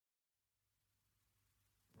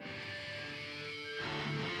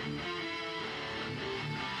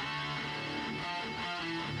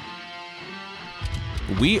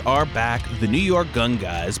We are back, the New York Gun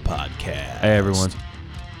Guys podcast. Hey, everyone.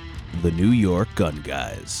 The New York Gun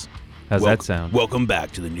Guys. How's that sound? Welcome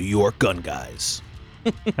back to the New York Gun Guys.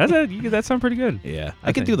 That sound pretty good. Yeah,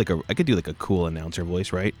 I could do like a cool announcer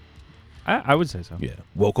voice, right? I would say so. Yeah.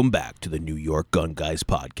 Welcome back to the New York Gun Guys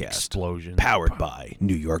podcast. Explosion. Powered by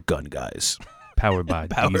New York Gun Guys. Powered by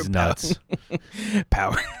these nuts.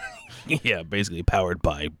 Power. Yeah, basically powered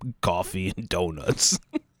by coffee and donuts.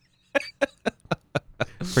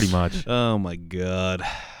 Pretty much. Oh my God.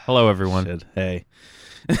 Hello, everyone. Shit. Hey.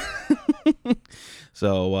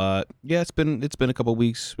 So yeah, it's been a couple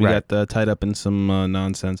weeks. We got tied up in some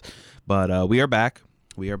nonsense, but we are back.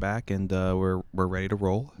 We are back, and we're ready to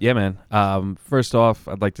roll. Yeah, man. First off,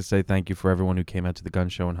 I'd like to say thank you for everyone who came out to the gun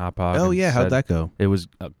show in Hop Hog. Oh yeah, how'd that go? It was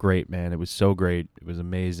great, man. It was so great. It was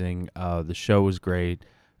amazing. The show was great.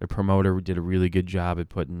 The promoter did a really good job at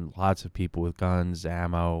putting lots of people with guns,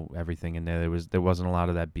 ammo, everything in there. There wasn't a lot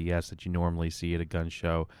of that BS that you normally see at a gun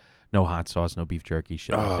show. No hot sauce, no beef jerky,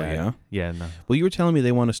 shit like that. Yeah? Yeah, no. Well, you were telling me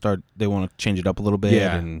they want to change it up a little bit,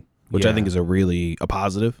 which I think is a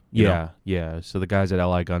positive. Yeah. So the guys at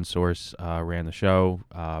LI Gun Source ran the show.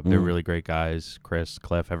 They're really great guys. Chris,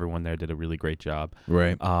 Cliff, everyone there did a really great job.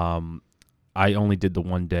 Right. I only did the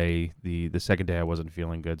one day. The second day I wasn't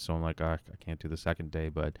feeling good, so I'm like, I can't do the second day.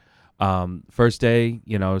 But first day,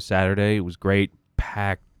 Saturday, it was great,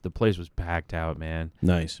 packed. The place was packed out, man.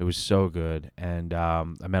 Nice. It was so good. And I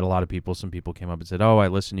met a lot of people. Some people came up and said, oh, I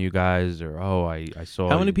listen to you guys, or oh, I saw.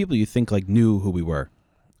 How many people you think knew who we were?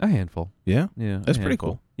 A handful. Yeah? Yeah. That's pretty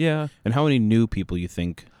cool. Yeah. And how many new people you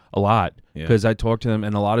think? A lot. Yeah. Because I talked to them,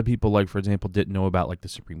 and a lot of people, for example, didn't know about, the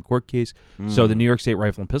Supreme Court case. So the New York State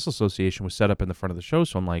Rifle and Pistol Association was set up in the front of the show.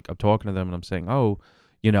 So I'm talking to them, and I'm saying, oh,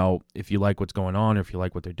 if you like what's going on or if you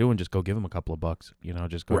like what they're doing, just go give them a couple of bucks.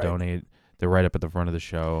 Just go donate. They're right up at the front of the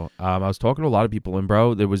show. I was talking to a lot of people, and,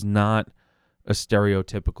 bro, there was not a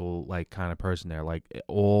stereotypical, kind of person there.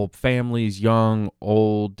 All families, young,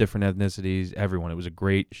 old, different ethnicities, everyone. It was a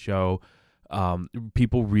great show.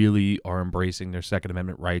 People really are embracing their Second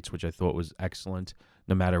Amendment rights, which I thought was excellent.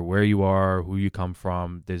 No matter where you are, who you come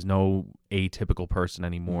from, there's no atypical person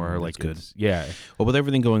anymore. That's good. Yeah. Well, with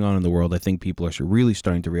everything going on in the world, I think people are really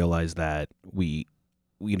starting to realize that we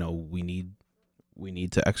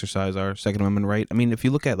need to exercise our Second Amendment right. I mean, if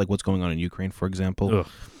you look at what's going on in Ukraine, for example,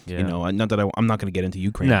 not that I'm not going to get into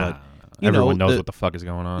Ukraine, but everyone knows what the fuck is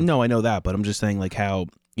going on. No, I know that, but I'm just saying how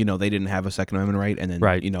they didn't have a Second Amendment right, and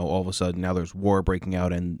then all of a sudden now there's war breaking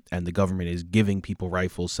out, and the government is giving people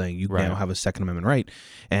rifles, saying you now have a Second Amendment right,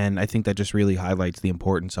 and I think that just really highlights the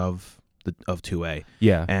importance of 2A.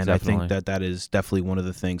 Yeah, and definitely. I think that is definitely one of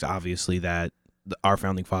the things, obviously, that our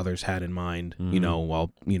founding fathers had in mind,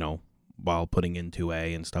 while putting in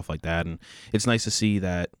 2A and stuff like that. And it's nice to see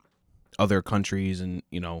that other countries and,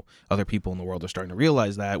 other people in the world are starting to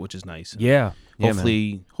realize that, which is nice. Yeah.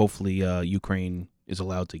 Hopefully Ukraine is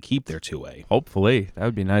allowed to keep their 2A. Hopefully. That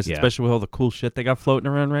would be nice, especially with all the cool shit they got floating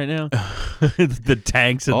around right now. The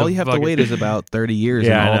tanks and all you have to wait is about 30 years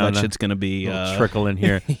and all that shit's going to be trickle in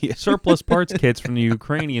here. Surplus parts kits from the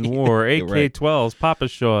Ukrainian war, AK-12s, Papa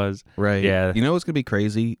Shaws. Right. Yeah. You know what's going to be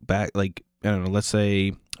crazy? Back, I don't know, let's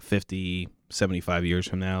say 50, 75 years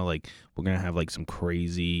from now, we're going to have some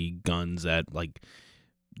crazy guns that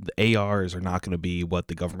the ARs are not going to be what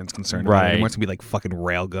the government's concerned about. It's going to be fucking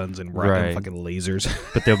rail guns and fucking lasers.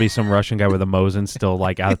 But there'll be some Russian guy with a Mosin still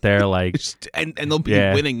out there and they'll be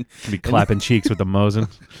winning. Be clapping cheeks with the Mosin.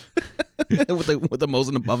 with the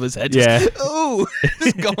Mosin above his head. Yeah.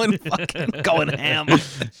 Just going ham.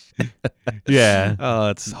 Yeah. Oh,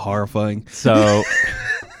 it's horrifying. So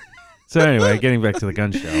anyway, getting back to the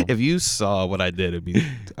gun show. If you saw what I did,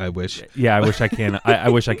 I wish. Yeah, I wish I can. I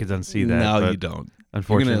wish I could unsee that. No, you don't.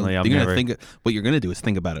 Unfortunately, I'm never. What you're gonna do is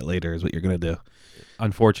think about it later. Is what you're gonna do.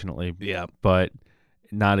 Unfortunately, yeah, but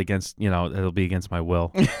not against. It'll be against my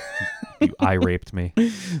will. I raped me.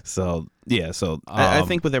 So yeah. I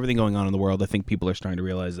think with everything going on in the world, I think people are starting to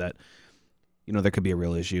realize that. There could be a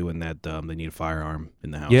real issue and that they need a firearm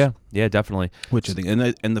in the house. Yeah, definitly. Which I think,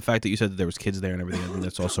 and the fact that you said that there was kids there and everything, I think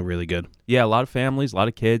that's also really good. Yeah, a lot of families, a lot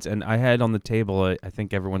of kids, and I had on the table. I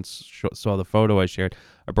think everyone saw the photo I shared.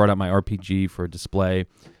 I brought out my RPG for display,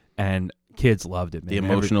 and kids loved it. Man. The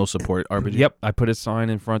emotional support RPG. Yep, I put a sign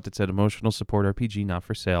in front that said "Emotional Support RPG, not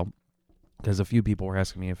for sale," because a few people were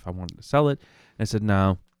asking me if I wanted to sell it, and I said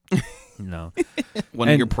no. No. One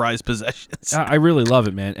of your prized possessions. I really love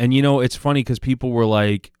it, man. And, it's funny because people were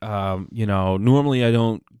like, normally I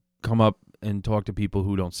don't come up and talk to people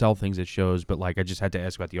who don't sell things at shows, but like I just had to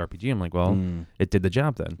ask about the RPG. I'm like, well, it did the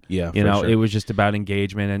job then. Yeah, you know, sure. it was just about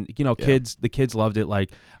engagement, and the kids loved it.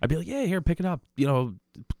 Like I'd be like, yeah, here, pick it up.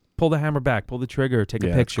 Pull the hammer back, pull the trigger, take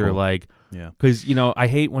a picture. Cool. Like, because I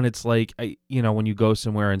hate when it's like, when you go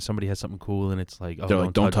somewhere and somebody has something cool and it's like, oh, they're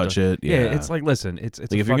like, don't touch it. Yeah, it's like, listen, it's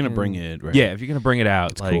like if you're gonna bring it, right? Yeah, if you're gonna bring it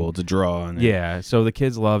out, it's like, cool. It's a draw. On it. Yeah, so the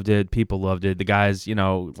kids loved it, people loved it. The guys,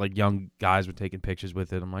 like young guys were taking pictures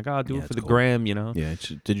with it. I'm like, oh, do it for the gram, Yeah.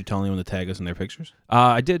 Did you tell anyone to tag us in their pictures?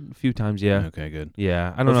 I did a few times. Yeah. Okay, good.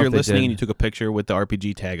 Yeah, I don't know if you're listening did. and you took a picture with the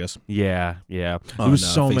RPG, tag us. Yeah. There was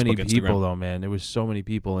so many people though, man. There was so many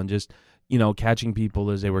people, and just catching people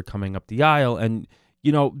as they were coming up the aisle. And,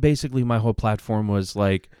 basically my whole platform was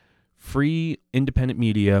like free independent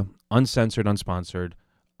media, uncensored, unsponsored.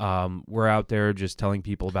 We're out there just telling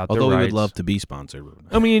people about their rights. Although we would love to be sponsored.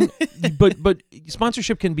 I mean, but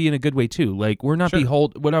sponsorship can be in a good way too. Like we're not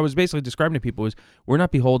beholden. What I was basically describing to people is we're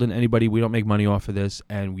not beholden to anybody. We don't make money off of this,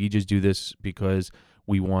 and we just do this because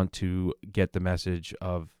we want to get the message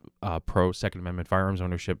of pro Second Amendment firearms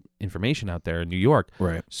ownership information out there in New York.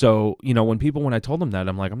 Right. So, when I told them that,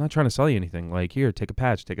 I'm like, I'm not trying to sell you anything. Like, here, take a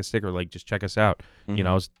patch, take a sticker, like, just check us out.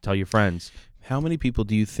 Tell your friends. How many people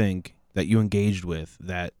do you think that you engaged with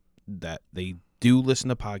that they do listen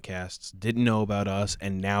to podcasts, didn't know about us,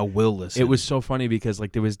 and now will listen? It was so funny because,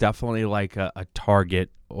 like, there was definitely, like, a target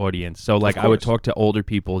audience. So, like, I would talk to older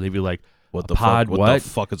people, they'd be like, what the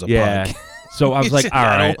fuck is a pod? So I was like, all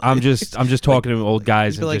right, I'm just talking to old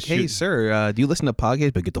guys. And like, hey, sir, do you listen to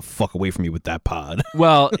podcasts? But get the fuck away from me with that pod.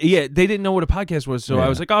 Well, yeah, they didn't know what a podcast was. So I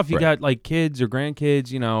was like, oh, if you got like kids or grandkids,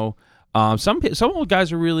 some old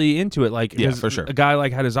guys are really into it. Like, for sure. A guy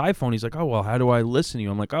like had his iPhone. He's like, oh, well, how do I listen to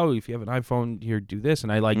you? I'm like, oh, if you have an iPhone, here, do this.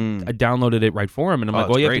 And I I downloaded it right for him. And I'm like,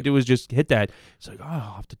 all you have to do is just hit that. He's like, oh,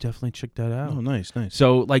 I'll have to definitely check that out. Oh, nice.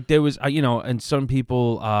 So like there was, and some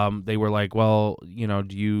people, they were like, well,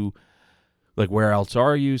 do you, like, where else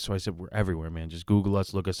are you? So I said, we're everywhere, man. Just Google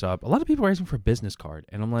us, look us up. A lot of people are asking for a business card.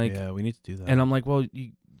 And I'm like, yeah, we need to do that. And I'm like, well,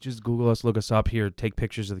 you just Google us, look us up here, take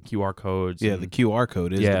pictures of the QR codes. Yeah, the QR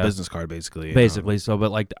code is the business card, basically. Basically. So,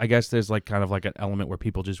 but like, I guess there's like kind of like an element where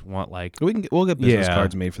people just want like, we'll get business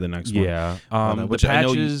cards made for the next one. Yeah. The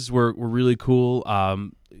patches were really cool.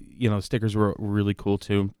 Stickers were really cool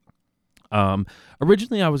too.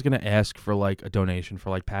 Originally I was going to ask for like a donation for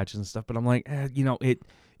like patches and stuff, but I'm like,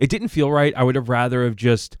 it didn't feel right. I would have rather have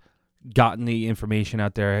just gotten the information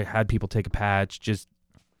out there, had people take a patch, just,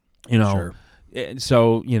 Sure.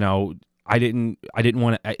 So, I didn't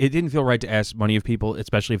want to, it didn't feel right to ask money of people,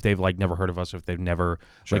 especially if they've like never heard of us, or if they've never,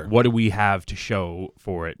 like, what do we have to show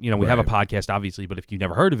for it? We have a podcast, obviously, but if you've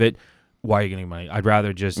never heard of it, why are you getting money? I'd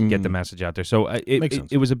rather just get the message out there. So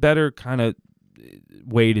it was a better kind of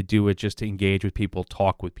way to do it, just to engage with people,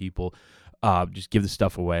 talk with people, just give the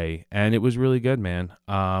stuff away. And it was really good, man.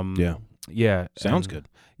 Yeah. Sounds good.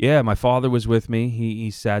 Yeah, my father was with me. He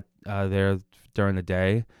sat there during the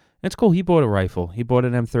day. It's cool. He bought a rifle. He bought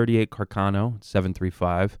an M38 Carcano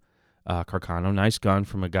 735 Carcano. Nice gun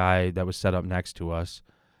from a guy that was set up next to us.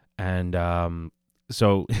 And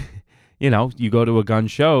so, you go to a gun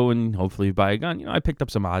show and hopefully you buy a gun. I picked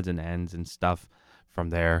up some odds and ends and stuff from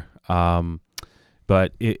there.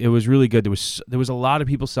 But it was really good. There was a lot of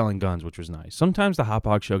people selling guns, which was nice. Sometimes the Hot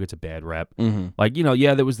Box show gets a bad rep. Mm-hmm. Like,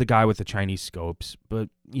 there was the guy with the Chinese scopes, but,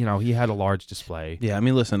 he had a large display. Yeah, I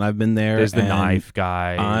mean, listen, I've been there. There's the knife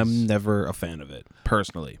guy. I'm never a fan of it,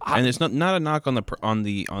 personally. And it's not a knock on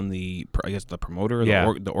the I guess the promoter,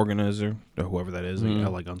 or the organizer, or whoever that is. I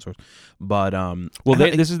like Gun Source. But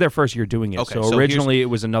this is their first year doing it. Okay, so originally it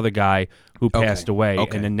was another guy who passed away,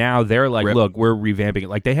 and then now they're like, look, we're revamping it.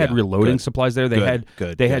 Like, they had reloading supplies there.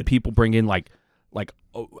 They had people bring in like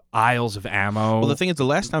aisles of ammo. Well, the thing is, the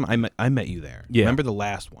last time I met you there. Yeah. Remember the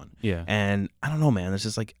last one? Yeah. And I don't know, man. It's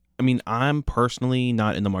just like, I mean, I'm personally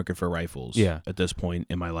not in the market for rifles. Yeah. At this point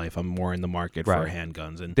in my life, I'm more in the market for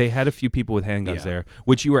handguns. And they had a few people with handguns there,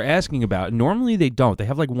 which you were asking about. Normally they don't. They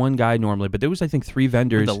have like one guy normally, but there was, I think, 3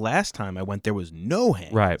 vendors. The last time I went, there was no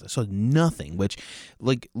handguns. Right. I saw nothing. Which,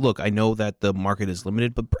 like, look, I know that the market is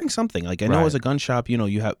limited, but bring something. Like, I know as a gun shop,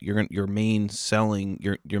 you have your main selling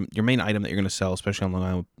your main item that you're going to sell, especially on Long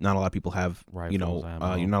Island. Not a lot of people have rifles, not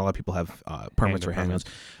a lot of people have permits for handguns,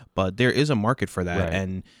 but there is a market for that,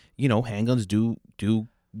 and handguns do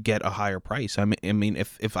get a higher price. I mean,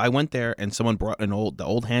 if I went there and someone brought the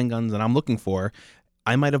old handguns that I'm looking for,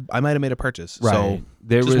 I might have made a purchase. Right. So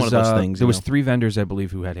there was one of those things. There was 3 vendors, I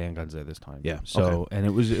believe, who had handguns at this time. Yeah. So and it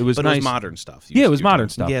was but nice. It was modern stuff. It was modern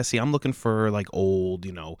stuff. Yeah. See, I'm looking for like old,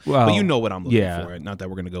 Well, but you know what I'm looking for. Not that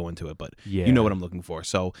we're gonna go into it, but you know what I'm looking for.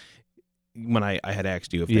 So when I had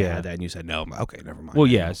asked you if they had that, and you said no. I'm like, okay, never mind. Well,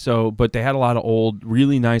 yeah. So, but they had a lot of old,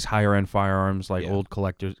 really nice higher end firearms, like Yeah. old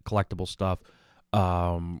collectible stuff.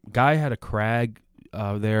 Guy had a Krag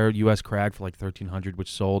there, U.S. Krag for like $1,300, which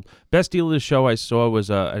sold. Best deal of the show I saw was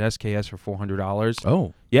an SKS for $400.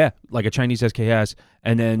 Oh, Yeah, like a Chinese SKS,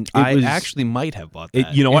 and then I actually might have bought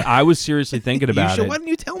that. You know what? I was seriously thinking about it. Why didn't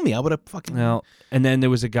you tell me? I would have fucking. Well, and then there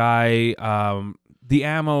was a guy. The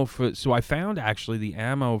ammo for I found actually the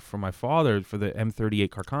ammo for my father for the M38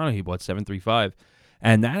 Carcano he bought 7.35,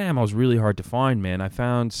 and that ammo is really hard to find, man. I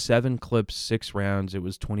found 7 clips, 6 rounds. It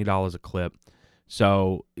was $20 a clip.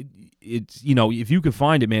 So it's if you could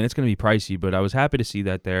find it, man, it's going to be pricey. But I was happy to see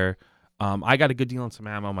that there. I got a good deal on some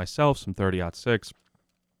ammo myself, some 30-06,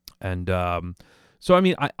 and so I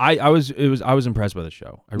mean I was impressed by the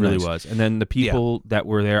show. I really was. And then the people that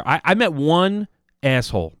were there, I met one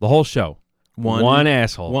asshole the whole show. One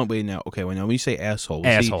asshole. Wait, now. Okay, now when you say asshole,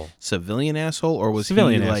 was he civilian asshole or was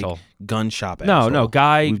civilian he asshole. Like gun shop asshole? No,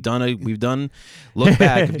 guy. We've done. Look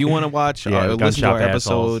back if you want to watch. Listen to our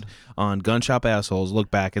episode on gun shop assholes.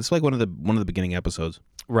 Look back. It's like one of the beginning episodes.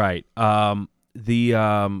 Right. There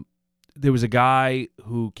was a guy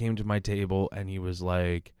who came to my table and he was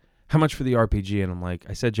like, "How much for the RPG?" And I'm like,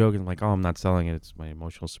 I said joking, like, "Oh, I'm not selling it. It's my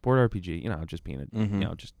emotional support RPG. Just being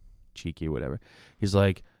just cheeky or whatever." He's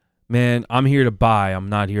like, "Man, I'm here to buy. I'm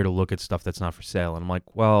not here to look at stuff that's not for sale." And I'm like,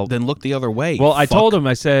 "Well, then look the other way." Well, I told him,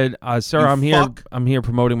 I said, "Sir, I'm here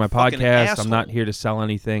promoting my podcast. Asshole. I'm not here to sell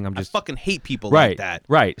anything. I fucking hate people like that."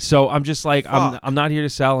 Right. So I'm just like, I'm not here to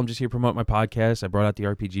sell. I'm just here to promote my podcast. I brought out the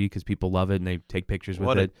RPG because people love it and they take pictures with it.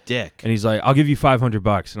 What a dick. And he's like, "I'll give you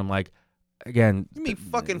 $500." And I'm like, again, you mean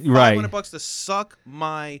fucking $500 to suck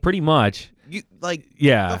my pretty much.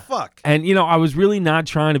 The fuck. And I was really not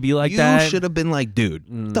trying to be like that. You should have been like, dude,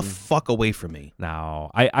 get the fuck away from me.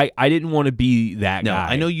 No, I didn't want to be that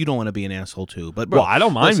guy. I know you don't want to be an asshole too, but bro, well, I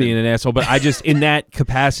don't mind being an asshole, but I just in that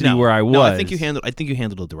capacity where I was. No, I think you handled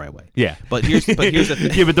it the right way. Yeah, but here's the thing.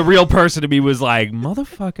 Yeah, but the real person to me was like,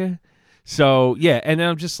 motherfucker. So yeah, and then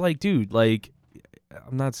I'm just like, dude, like,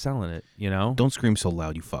 I'm not selling it. Don't scream so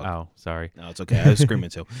loud, you fuck. Oh, sorry. No, it's okay. I was screaming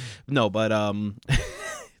too. No, but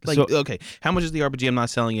okay, how much is the RPG? I'm not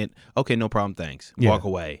selling it. Okay, no problem, thanks. Yeah. Walk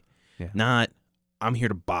away. Yeah. Not, I'm here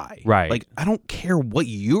to buy. Right. Like, I don't care what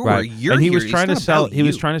you're. Right. You're and he here. was trying to It's not sell. about He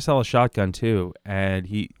was you. trying to sell a shotgun too, and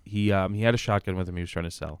he had a shotgun with him. He was trying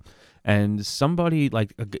to sell, and somebody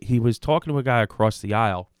he was talking to a guy across the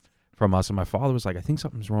aisle from us, and my father was like, "I think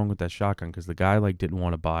something's wrong with that shotgun," because the guy didn't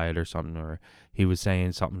want to buy it or something, or he was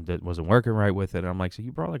saying something that wasn't working right with it. And I'm like, "So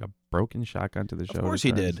you brought like a broken shotgun to the show?" Of course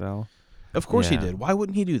he did. Sell? Of course he did. Why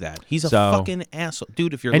wouldn't he do that? He's a fucking asshole,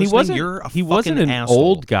 dude. If you're and listening, you're a he fucking wasn't an asshole.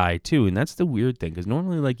 old guy too, and that's the weird thing because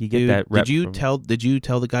normally you get that. Rep Did you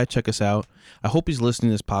tell the guy check us out? I hope he's listening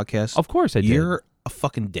to this podcast. Of course I did. You're a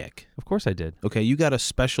fucking dick. Of course I did. Okay, you got a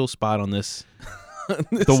special spot on this.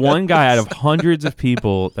 The one guy out of hundreds of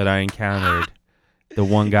people that I encountered. The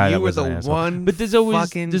one guy you that were was the an asshole. one, but there's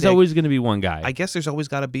always going to be one guy. I guess there's always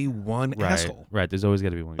got to be one asshole. Right. There's always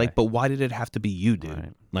got to be one guy. But why did it have to be you,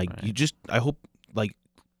 dude? Right. You just. I hope.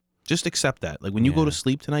 Just accept that. When you go to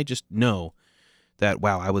sleep tonight, just know that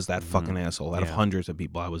I was that fucking asshole. Out of hundreds of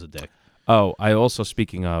people, I was a dick. Oh, I also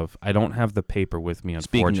speaking of, I don't have the paper with me,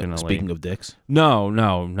 unfortunately. Speaking of dicks.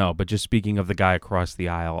 No. But just speaking of the guy across the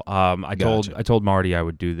aisle, I told Marty I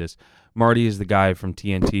would do this. Marty is the guy from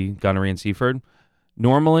TNT Gunnery in Seaford.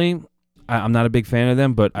 Normally, I'm not a big fan of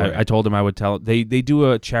them, but right. I told him I would tell. They do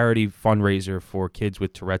a charity fundraiser for kids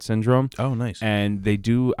with Tourette syndrome. Oh, nice. And they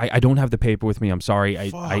do. I don't have the paper with me. I'm sorry.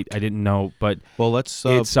 I didn't know. But let's.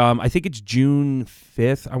 It's I think it's June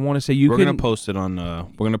 5th. I want to say we're gonna post it on.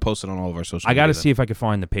 We're gonna post it on all of our social. I got to see if I can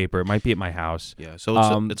find the paper. It might be at my house. Yeah. So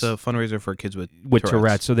it's a fundraiser for kids with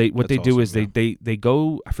Tourette's. So they do is they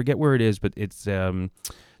go. I forget where it is, but it's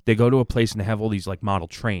they go to a place and they have all these model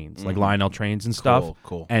trains, like Lionel trains and stuff.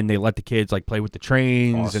 Cool. And they let the kids play with the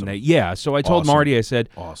trains. Awesome. And so I told Marty, I said,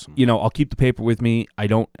 awesome. I'll keep the paper with me. I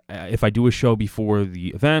don't, if I do a show before the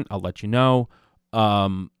event, I'll let you know.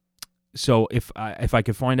 So if I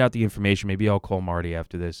could find out the information, maybe I'll call Marty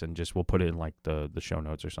after this and we'll put it in the show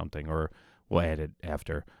notes or something, or we'll add it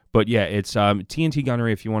after. But yeah, it's TNT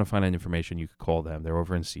Gunnery. If you want to find out information, you could call them. They're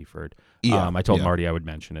over in Seaford. Yeah. I told Marty I would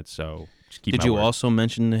mention it, so just keep. Did you also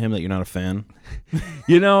mention to him that you're not a fan?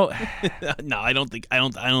 No, I don't think I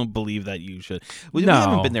don't believe that you should. We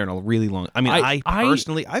haven't been there in a really long. I mean, I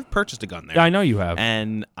personally, I've purchased a gun there. I know you have,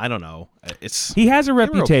 and I don't know. He has a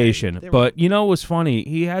reputation, okay. But what's funny?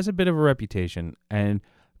 He has a bit of a reputation,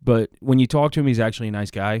 but when you talk to him, he's actually a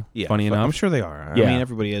nice guy. Yeah, funny enough, I'm sure they are. Yeah. I mean,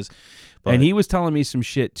 everybody is. But and he was telling me some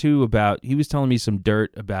shit too he was telling me some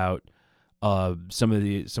dirt about some of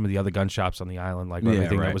the other gun shops on the island, like Yeah,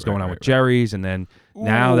 everything that right, was right, going on right, with right. Jerry's, and then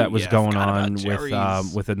now Ooh, that was yeah, I going forgot about on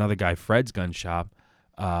Jerry's. with another guy, Fred's gun shop,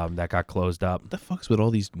 that got closed up. What the fuck's with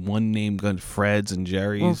all these one-name gun Freds and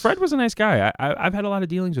Jerry's? Well, Fred was a nice guy. I've had a lot of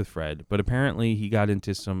dealings with Fred, but apparently he got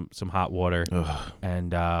into some hot water, Ugh.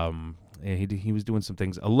 and he was doing some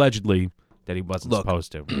things allegedly that he wasn't Look,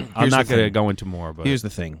 supposed to. I'm here's not the going to thing. go into more, but Here's the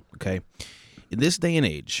thing, okay? In this day and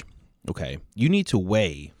age, okay, you need to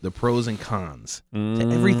weigh the pros and cons to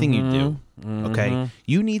everything you do, okay?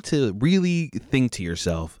 You need to really think to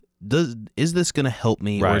yourself, is this going to help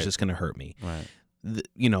me or Right. is this going to hurt me? Right.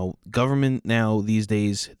 Government now these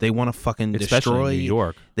days, they want to fucking Especially destroy. in New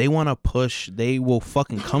York. They want to push. They will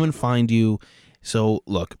fucking come and find you. So,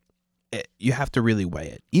 look, you have to really weigh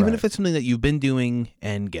it. Even Right. if it's something that you've been doing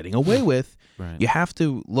and getting away with, Right. you have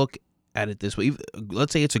to look at it this way.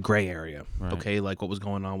 Let's say it's a gray area, Right. okay? Like what was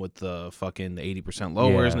going on with the fucking 80%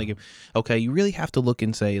 lowers. Yeah. And okay, you really have to look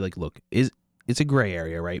and say, like, look, it's a gray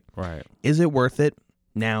area, right? Right. Is it worth it?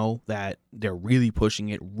 Now that they're really pushing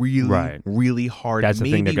it really, Right. really hard, That's the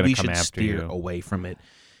maybe thing they're gonna we come should after steer you. away from it.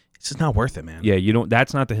 It's just not worth it, man. Yeah, you don't.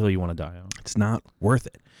 That's not the hill you want to die on. It's not worth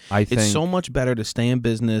it. I think It's so much better to stay in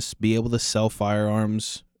business, be able to sell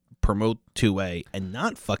firearms, promote 2A, and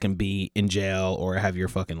not fucking be in jail or have your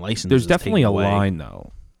fucking license. there's definitely taken a away. line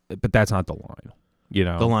though, but that's not the line. You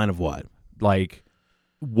know, The line of what? like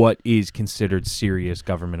what is considered serious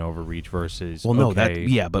government overreach versus Well, no,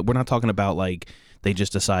 okay, but we're not talking about like they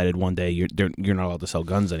just decided one day you're not allowed to sell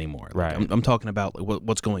guns anymore. Like, Right. I'm talking about like,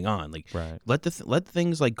 what's going on. Like right, let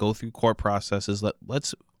things like go through court processes.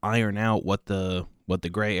 Let's iron out what the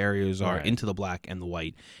gray areas are Right. into the black and the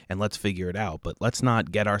white, and let's figure it out. But let's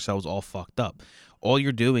not get ourselves all fucked up. All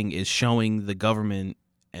you're doing is showing the government,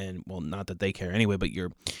 and well, not that they care anyway, but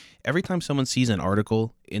every time someone sees an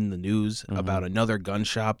article in the news about another gun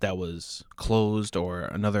shop that was closed or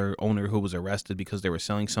another owner who was arrested because they were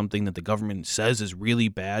selling something that the government says is really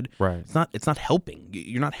bad, right, it's not helping.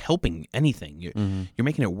 You're not helping anything. You're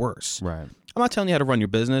making it worse. right. I'm not telling you how to run your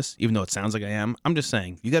business, even though it sounds like I am. I'm just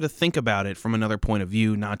saying you got to think about it from another point of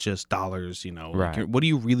view, not just dollars. Like, Right. what are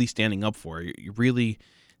you really standing up for? You really,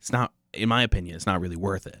 it's not, in my opinion, it's not really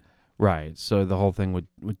worth it. Right. So the whole thing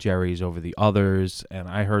with Jerry's over the others, and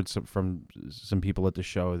I heard from some people at the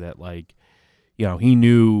show that, like, you know, he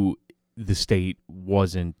knew the state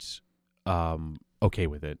wasn't okay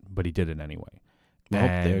with it, but he did it anyway. Well,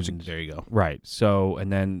 And- there you go. Right. So,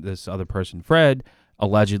 and then this other person, Fred,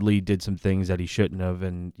 allegedly did some things that he shouldn't have,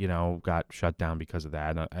 and got shut down because of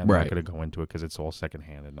that. And I'm Right. not going to go into it because it's all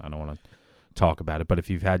secondhand, and I don't want to talk about it. But if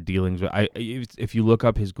you've had dealings with, if you look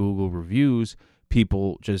up his Google reviews,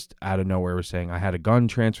 people just out of nowhere were saying, I had a gun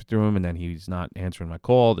transferred through him, and then he's not answering my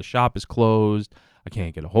call. The shop is closed. I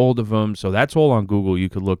can't get a hold of him. So that's all on Google. You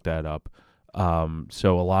could look that up.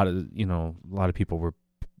 So a lot of people were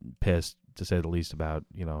pissed, to say the least, about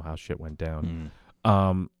how shit went down.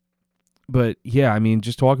 But yeah, I mean,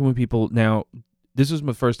 just talking with people now. This was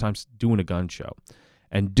my first time doing a gun show,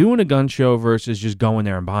 and doing a gun show versus just going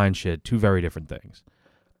there and buying shit, two very different things.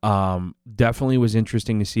 Definitely was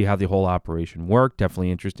interesting to see how the whole operation worked.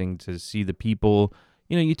 Definitely interesting to see the people.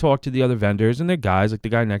 You talk to the other vendors and they're guys. Like the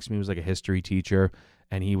guy next to me was like a history teacher,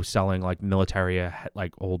 and he was selling like military,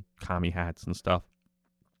 like old commie hats and stuff.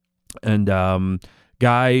 And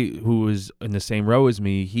guy who was in the same row as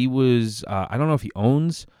me, he was I don't know if he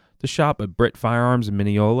owns the shop at Britt Firearms in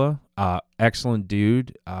Mineola. Excellent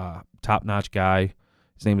dude, top-notch guy.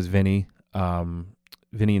 His name is Vinny.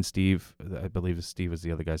 Vinny and Steve, I believe Steve was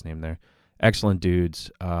the other guy's name there. Excellent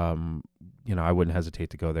dudes. I wouldn't hesitate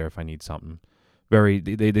to go there if I need something.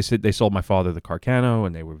 They said they sold my father the Carcano,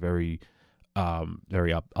 and they were very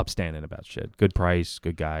upstanding about shit. Good price,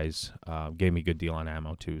 good guys. Gave me a good deal on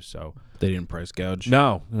ammo too. So They didn't price gouge.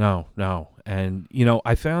 no. And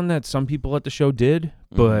I found that some people at the show did,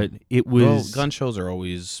 but it was gun shows are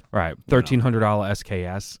always right $1,300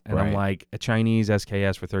 SKS, and I'm Right. like, a Chinese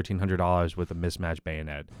SKS for $1,300 with a mismatched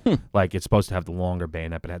bayonet. Like, it's supposed to have the longer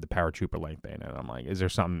bayonet, but it had the paratrooper length bayonet. I'm like, is there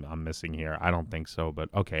something I'm missing here? I don't think so, but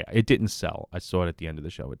okay. It didn't sell. I saw it at the end of the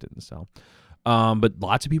show. It didn't sell. But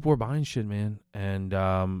lots of people were buying shit, man, and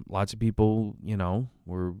lots of people,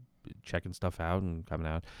 were checking stuff out and coming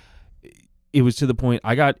out. It was to the point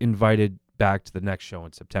I got invited back to the next show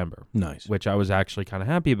in September. nice. Which I was actually kind of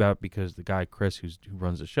happy about, because the guy Chris who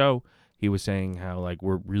runs the show, he was saying how, like,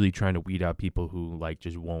 we're really trying to weed out people who, like,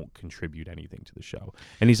 just won't contribute anything to the show.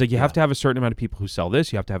 And he's like, you have to have a certain amount of people who sell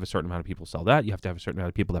this, you have to have a certain amount of people sell that, you have to have a certain amount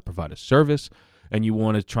of people that provide a service, and you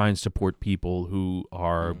want to try and support people who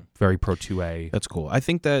are very pro 2A. That's cool. I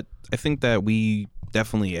think that we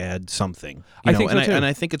definitely add something. I think so too. And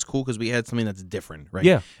I think it's cool because we add something that's different, right?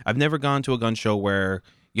 Yeah. I've never gone to a gun show where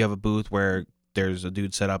you have a booth where there's a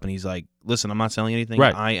dude set up and he's like, "Listen, I'm not selling anything.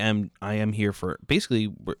 Right. I am here for basically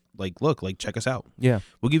like, look, like check us out. Yeah.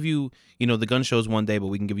 We'll give you, the gun shows one day, but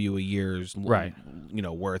we can give you a year's Right.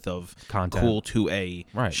 worth of Content. cool 2A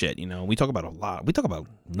Right. shit. We talk about a lot. We talk about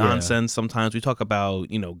nonsense sometimes. We talk about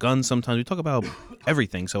guns sometimes. We talk about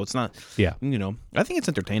everything. So it's not. Yeah. I think it's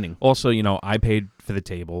entertaining. Also, I paid for the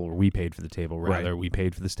table, or we paid for the table, rather. Right. We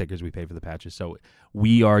paid for the stickers, we paid for the patches. So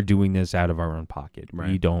we are doing this out of our own pocket.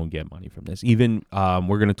 Right. We don't get money from this. Even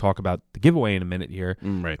we're going to talk about the giveaway in a minute here.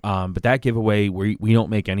 Right. But that giveaway, we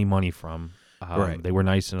don't make any money from. Right. They were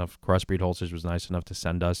nice enough. Crossbreed Holsters was nice enough to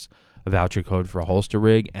send us a voucher code for a holster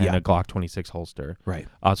rig and a Glock 26 holster. Right.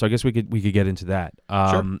 So I guess we could get into that.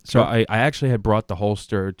 Sure. So I actually had brought the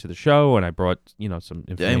holster to the show, and I brought some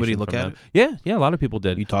information. Did anybody look at them. it? Yeah, a lot of people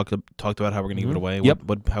did. You talked about how we're gonna give it away.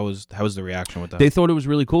 Yep. How was the reaction with that? They thought it was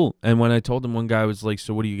really cool, and when I told them, one guy was like,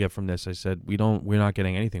 "So what do you get from this?" I said, "We're not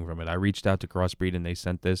getting anything from it." I reached out to Crossbreed, and they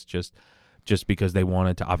sent this just because they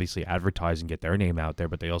wanted to obviously advertise and get their name out there,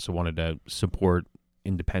 but they also wanted to support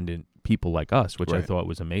independent people like us, which I Right. thought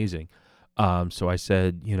was amazing. So I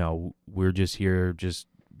said, we're just here just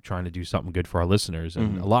trying to do something good for our listeners,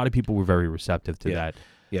 and a lot of people were very receptive to that.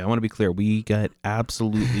 Yeah, I want to be clear. We got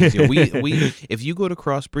absolutely zero. we if you go to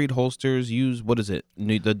Crossbreed Holsters, use what is it?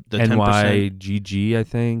 The 10%. NYGG, I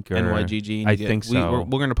think, or NYGG. I think so.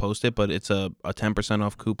 We're gonna post it, but it's a 10%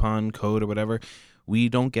 off coupon code or whatever. We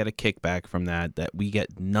don't get a kickback from that. That we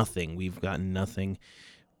get nothing. We've gotten nothing.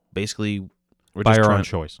 Basically, we're by just our own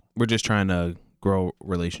choice. We're just trying to grow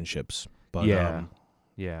relationships. But yeah.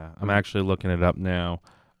 I'm actually looking it up now.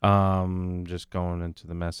 Just going into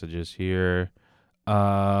the messages here.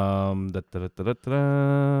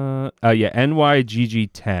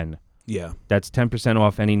 NYGG10. Yeah. That's 10%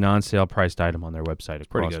 off any non-sale priced item on their website at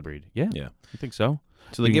Pretty Crossbreed. Yeah. Yeah. I think so.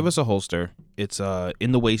 So they give us a holster. It's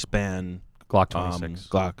in the waistband Glock 26.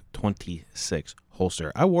 Glock 26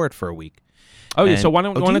 holster. I wore it for a week. Oh, yeah. And- So why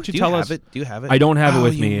don't you tell us? Do you have it? I don't have it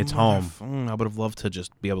with you me. It's home. I would have loved to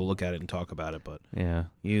just be able to look at it and talk about it, but Yeah.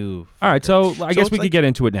 you. All right. So I guess it's we like- could get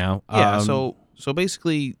into it now. Yeah. So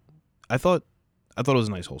basically, I thought it was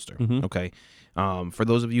a nice holster. Mhm. Okay. For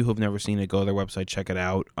those of you who have never seen it, go to their website, check it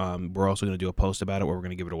out. We're also going to do a post about it where we're going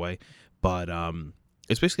to give it away. But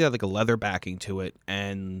it's basically got like a leather backing to it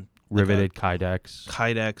and riveted Kydex.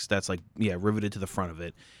 Kydex that's riveted to the front of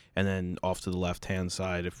it, and then off to the left hand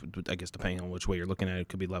side, if I guess depending on which way you're looking at it,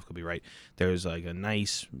 could be left, could be right, like a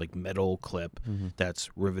nice like metal clip that's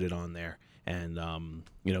riveted on there, and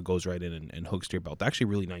goes right in and hooks to your belt actually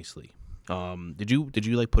really nicely. Did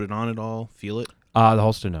you like put it on at all, feel it? The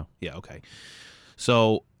holster, no. Yeah, okay.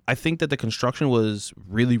 So I think that the construction was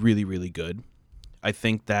really, really, really good. I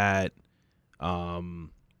think that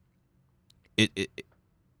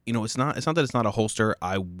it's not that it's not a holster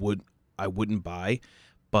I wouldn't buy,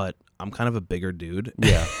 but I'm kind of a bigger dude.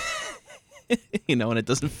 Yeah. And it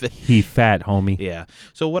doesn't fit. He fat, homie. Yeah.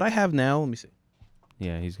 So what I have now, let me see.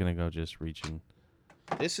 Yeah, he's gonna go just reaching.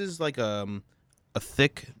 This is like a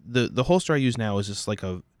thick. The holster I use now is just like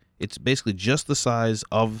it's basically just the size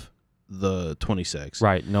of the 26.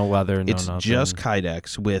 Right. No leather. No It's nothing. just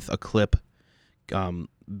Kydex with a clip,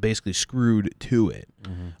 basically screwed to it.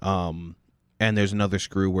 And there's another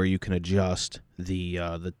screw where you can adjust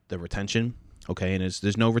the retention. Okay, and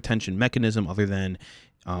there's no retention mechanism other than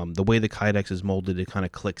the way the Kydex is molded. It kind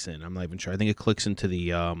of clicks in. I'm not even sure. I think it clicks into the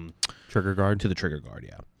trigger guard. To the trigger guard.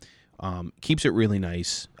 Yeah, keeps it really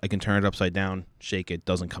nice. I can turn it upside down, shake it,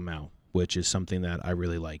 doesn't come out, which is something that I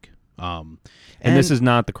really like. And this is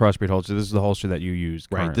not the Crossbreed holster. This is the holster that you use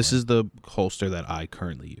currently. Right. This is the holster that I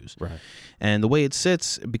currently use. Right. And the way it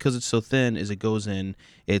sits, because it's so thin, is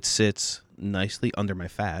it sits nicely under my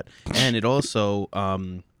fat, and it also,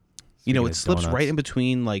 it slips right in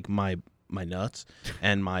between like my nuts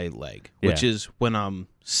and my leg, which is when I'm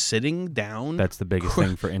sitting down. That's the biggest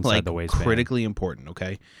thing for inside the waistband. Critically important.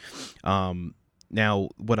 Okay. Now,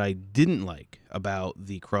 what I didn't like about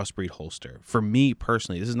the Crossbreed holster, for me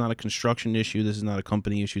personally, this is not a construction issue. This is not a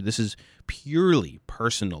company issue. This is purely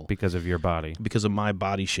personal. Because of your body. Because of my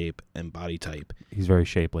body shape and body type. He's very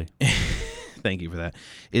shapely. Thank you for that.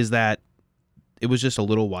 Is that it was just a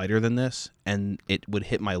little wider than this, and it would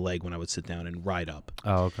hit my leg when I would sit down and ride up.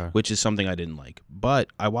 Oh, okay. Which is something I didn't like. But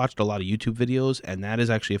I watched a lot of YouTube videos, and that is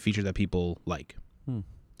actually a feature that people like.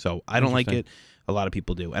 So I don't like it. A lot of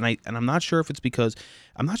people do, and I'm not sure if it's because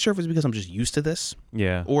I'm just used to this,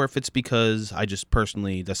 or if it's because I just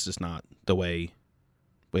personally that's just not the way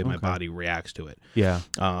my body reacts to it. Yeah.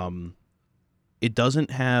 it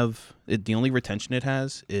doesn't have the only retention it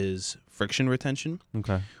has is friction retention.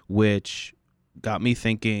 Okay. Which got me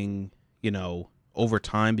thinking, over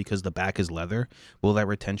time, because the back is leather, will that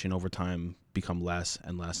retention over time become less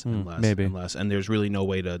and less and less maybe. and less? And there's no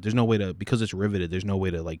way to, because it's riveted, there's no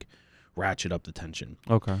way to like ratchet up the tension.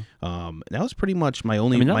 Okay. That was pretty much my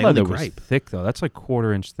only that my leather only was gripe. thick though. That's like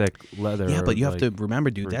 1/4 inch thick leather. Yeah, but you have to remember,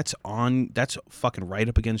 dude, that's fucking right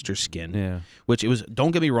up against your skin. Yeah. Which it was,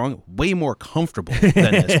 don't get me wrong, way more comfortable than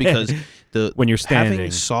this, because when you're standing,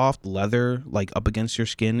 having soft leather like up against your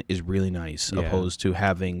skin is really nice, opposed to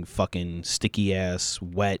having fucking sticky ass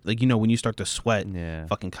wet. Like, when you start to sweat,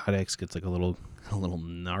 fucking Kydex gets like a little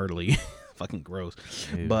gnarly. Fucking gross.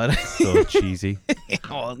 Dude, but so cheesy.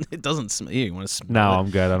 Well, it doesn't smell. You want to smell No, it? I'm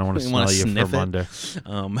good. I don't want to smell you from under.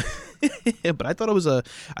 But I thought it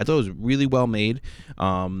was really well made.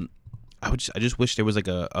 I just wish there was like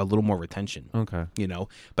a little more retention. Okay.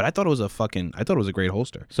 But I thought it was a great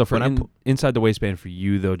holster. So for inside the waistband for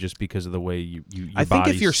you though, just because of the way you I think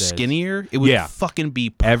if you're skinnier, it would fucking be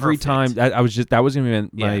perfect. Every time that was gonna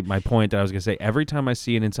be my point that I was gonna say. Every time I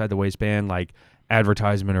see an inside the waistband like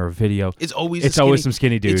advertisement or a video, it's always some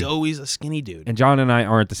skinny dude. It's always a skinny dude. And John and I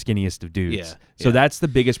aren't the skinniest of dudes. Yeah. So that's the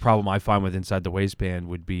biggest problem I find with inside the waistband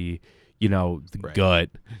would be, the gut.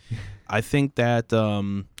 I think that's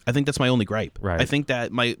my only gripe. Right. I think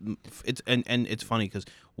that it's it's funny because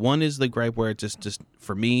one is the gripe where it's just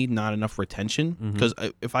for me not enough retention, because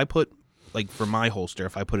if I put like for my holster,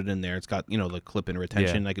 if I put it in there, it's got the clip-in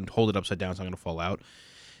retention. I can hold it upside down, it's not going to fall out.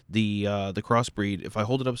 The crossbreed, if I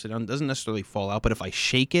hold it upside down, it doesn't necessarily fall out, but if I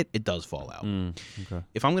shake it, it does fall out. Okay.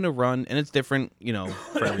 If I'm gonna run, and it's different,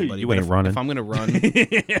 for everybody. You ain't running. If I'm gonna run,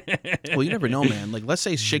 well, you never know, man. Like, let's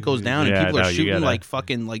say shit goes down and people are shooting like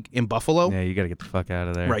fucking like in Buffalo. Yeah, you gotta get the fuck out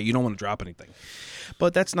of there. Right, you don't want to drop anything.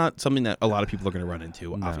 But that's not something that a lot of people are gonna run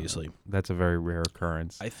into. No, obviously, that's a very rare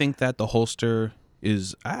occurrence. I think that the holster I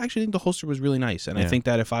actually think the holster was really nice, and I think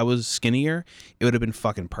that if I was skinnier, it would have been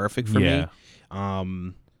fucking perfect for me.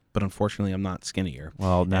 But unfortunately, I'm not skinnier.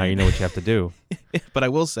 Well, now you know what you have to do. But I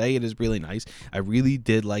will say it is really nice. I really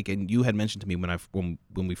did like, and you had mentioned to me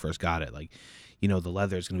when we first got it, like, the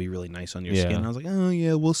leather is going to be really nice on your skin. And I was like, oh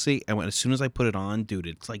yeah, we'll see. And as soon as I put it on, dude,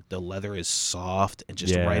 it's like the leather is soft and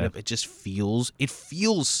just right up. It just feels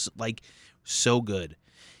like so good.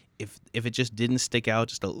 If it just didn't stick out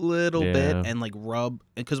just a little bit and like rub,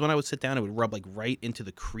 because when I would sit down, it would rub like right into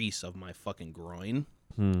the crease of my fucking groin.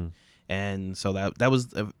 And so that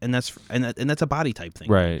was, and that's a body type thing,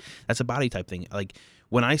 right? That's a body type thing. Like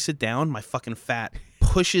when I sit down, my fucking fat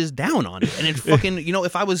pushes down on it, and it fucking,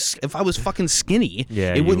 if I was fucking skinny,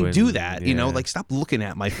 it wouldn't do that. Like, stop looking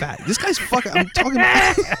at my fat. This guy's fucking. I'm talking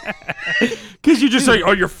about. Because you're just like,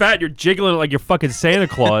 oh, you're fat. You're jiggling it like you're fucking Santa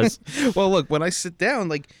Claus. Well, look, when I sit down,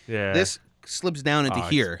 like this slips down into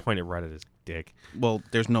here. Point it right at his dick. Well,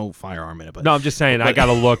 there's no firearm in it, but no, I'm just saying. I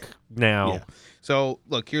gotta look now. Yeah. So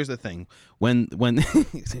look, here's the thing: when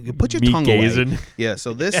put your Meat tongue gazing. away. Yeah.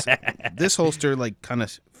 So this holster like kind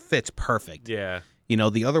of fits perfect. Yeah.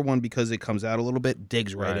 The other one, because it comes out a little bit,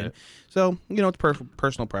 digs right in. So it's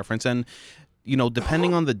personal preference, and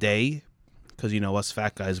depending on the day, because us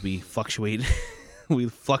fat guys, we fluctuate. We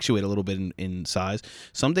fluctuate a little bit in size.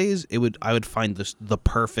 Some days I would find the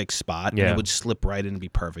perfect spot, and it would slip right in and be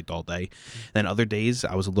perfect all day. Then other days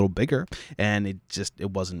I was a little bigger, and it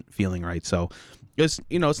wasn't feeling right. So it's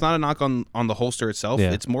it's not a knock on the holster itself.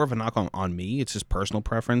 Yeah. It's more of a knock on me. It's just personal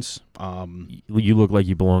preference. You look like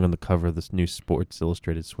you belong on the cover of this new Sports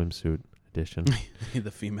Illustrated swimsuit edition.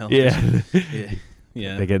 The female. Yeah.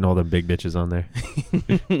 Yeah. They're getting all the big bitches on there.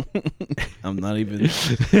 I'm not even.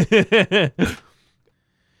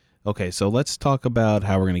 Okay, so let's talk about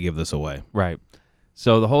how we're going to give this away. Right.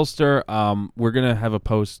 So the holster, we're going to have a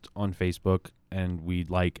post on Facebook, and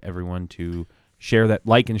we'd like everyone to share that,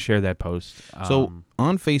 and share that post. So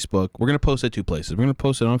on Facebook, we're going to post it 2 places. We're going to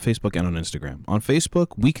post it on Facebook and on Instagram. On Facebook,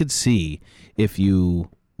 we could see if you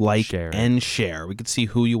like and share. We could see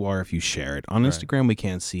who you are if you share it. On Instagram, we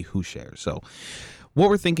can't see who shares. So what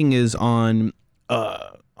we're thinking is on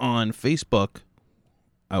Facebook,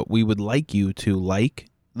 we would like you to like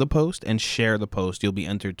the post and share the post. You'll be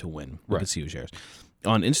entered to win. We can see who shares.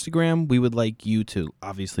 On Instagram, we would like you to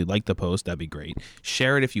obviously like the post. That'd be great.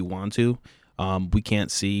 Share it if you want to. We can't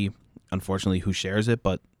see, unfortunately, who shares it,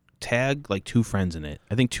 but tag like 2 friends in it.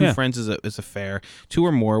 I think 2 friends is a fair, 2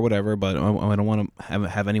 or more, whatever. But I don't want to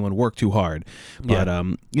have anyone work too hard. But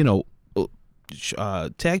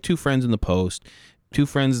tag 2 friends in the post. 2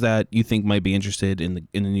 friends that you think might be interested in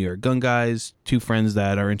the New York Gun Guys. 2 friends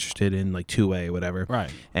that are interested in like 2A, whatever. Right.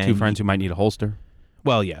 And 2 friends who might need a holster.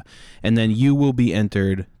 Well, yeah. And then you will be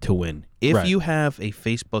entered to win. If Right. you have a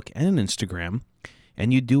Facebook and an Instagram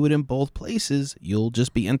and you do it in both places, you'll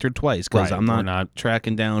just be entered twice because Right, I'm we're not, not-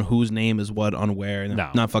 tracking down whose name is what on where. And No.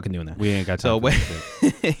 I'm not fucking doing that. We ain't got time So, for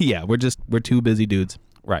that shit. yeah, we're two busy dudes.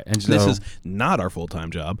 Right. And so This is not our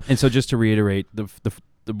full-time job. And so just to reiterate,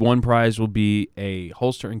 the one prize will be a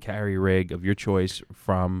holster and carry rig of your choice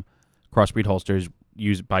from Crossbreed Holsters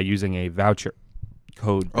by using a voucher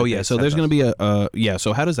code. Oh, yeah. So there's going to be yeah.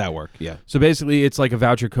 So how does that work? Yeah. So basically, it's like a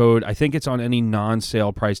voucher code. I think it's on any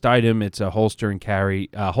non-sale priced item. It's a holster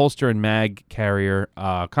and mag carrier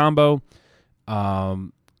combo.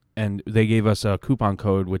 And they gave us a coupon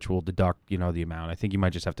code which will deduct, the amount. I think you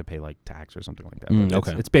might just have to pay like tax or something like that. But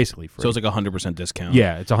okay. It's basically free. So it's like 100% discount.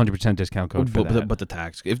 Yeah, it's a 100% discount code for that. But the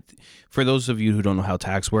tax, for those of you who don't know how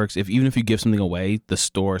tax works, even if you give something away, the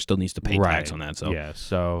store still needs to pay tax on that. So yeah,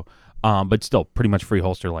 so but still pretty much free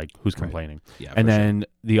holster. Like who's complaining? Yeah, and for then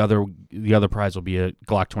the other prize will be a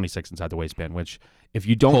Glock 26 inside the waistband. Which if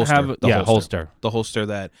you don't have holster, the holster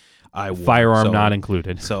that I wore. Firearm not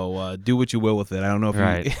included. So do what you will with it. I don't know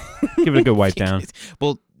if you give it a good wipe down.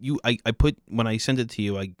 Well, I put when I sent it to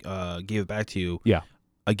you, I gave it back to you. Yeah.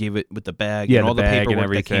 I gave it with the bag and all the bag paperwork and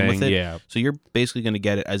everything. that came with it. Yeah. So you're basically going to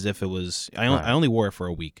get it as if it was. I only wore it for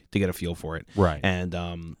a week to get a feel for it. Right.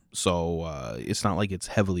 And so it's not like it's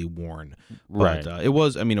heavily worn. Right. But it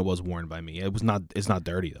was. I mean, it was worn by me. It was not. It's not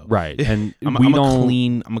dirty though. Right. And I'm a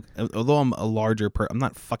clean. Although I'm a larger I'm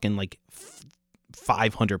not fucking like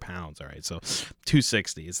 500 pounds. All right. So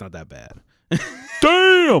 260. It's not that bad.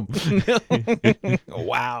 Damn.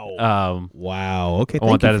 Wow. Wow. Okay. I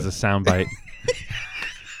want that as a soundbite.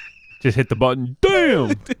 Just hit the button.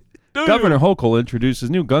 Damn. Governor Hochul introduces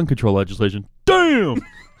new gun control legislation. Damn.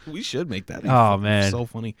 We should make that. Oh man, so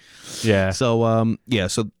funny. Yeah. So yeah.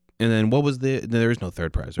 So and then what was there is no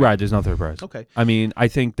third prize, right? Right. There's no third prize. Okay. I mean, I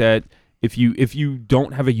think that if you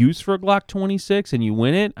don't have a use for a Glock 26 and you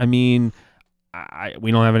win it, I mean, we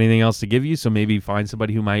don't have anything else to give you, so maybe find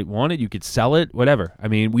somebody who might want it. You could sell it, whatever. I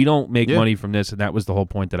mean, we don't make money from this, and that was the whole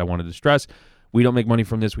point that I wanted to stress. We don't make money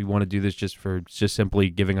from this. We want to do this just simply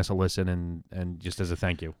giving us a listen and just as a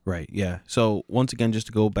thank you. Right. Yeah. So once again, just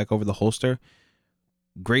to go back over the holster,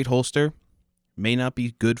 great holster, may not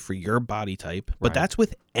be good for your body type, but that's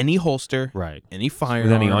with any holster, right? Any firearm,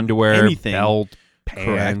 with any underwear, anything. Belt,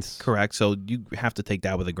 pants. Correct. So you have to take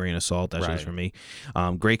that with a grain of salt. That's just for me.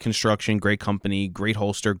 Great construction, great company, great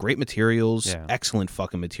holster, great materials, excellent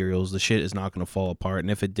fucking materials. The shit is not going to fall apart.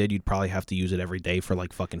 And if it did, you'd probably have to use it every day for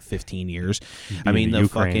like fucking 15 years. I mean, the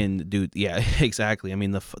fucking dude. Yeah, exactly. I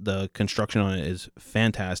mean, the construction on it is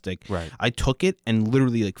fantastic. Right. I took it and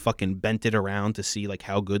literally like fucking bent it around to see like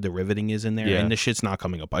how good the riveting is in there, and the shit's not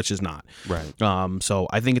coming up. It's just not. Right. So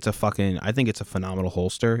I think it's a phenomenal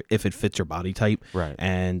holster if it fits your body type. Right.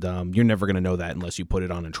 And you're never going to know that unless you put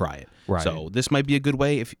it on and try it. Right. So this might be a good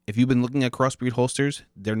way if you've been looking at crossbreed holsters,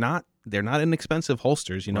 they're not inexpensive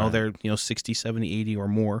holsters, they're 60, 70, 80 or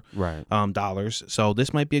more dollars. So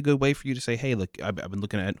this might be a good way for you to say, hey, look, I've been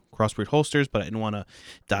looking at crossbreed holsters, but I didn't want to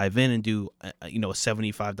dive in and do a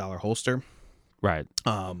 $75 holster. Right.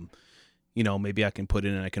 Maybe I can put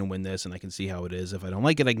in and I can win this and I can see how it is. If I don't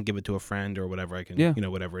like it, I can give it to a friend or whatever. I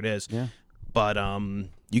can, whatever it is. Yeah. But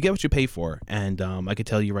you get what you pay for, and I can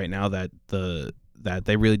tell you right now that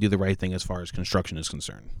they really do the right thing as far as construction is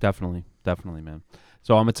concerned. Definitely, man.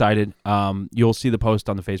 So I'm excited. You'll see the post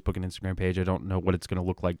on the Facebook and Instagram page. I don't know what it's going to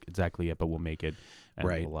look like exactly yet, but we'll make it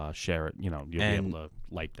and we'll share it. You'll be able to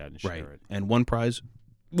like that and share it. And one prize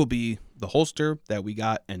will be the holster that we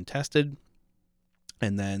got and tested,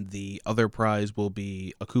 and then the other prize will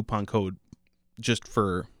be a coupon code just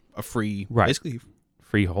for a free, basically.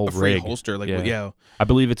 Free rig. Holster, I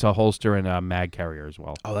believe it's a holster and a mag carrier as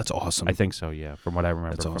well. Oh, that's awesome. I think so. Yeah, from what I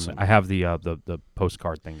remember. That's awesome. I have the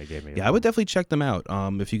postcard thing they gave me. Yeah, I would definitely check them out.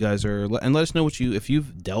 If you guys are, and let us know if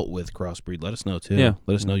you've dealt with crossbreed. Let us know too. Yeah,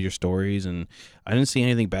 let us know your stories. And I didn't see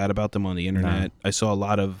anything bad about them on the internet. No. I saw a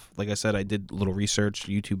lot of, like I said, I did a little research,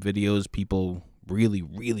 YouTube videos. People really,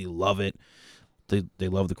 really love it. They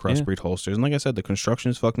love the crossbreed holsters. And like I said, the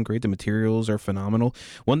construction is fucking great. The materials are phenomenal.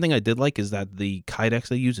 One thing I did like is that the Kydex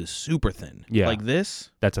they use is super thin. Yeah. Like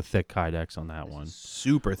this. That's a thick Kydex on that one.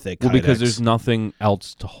 Super thick Kydex. Well, because there's nothing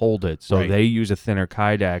else to hold it. So they use a thinner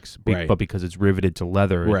Kydex, but because it's riveted to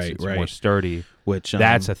leather, it's more sturdy. Which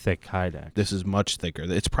that's a thick Kydex. This is much thicker.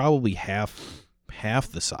 It's probably half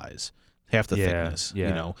the size, half the thickness.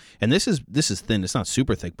 Yeah. And this is thin. It's not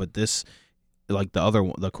super thick, but this, like the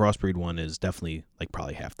crossbreed one, is definitely like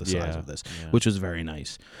probably half the size of this, which is very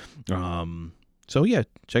nice. So yeah,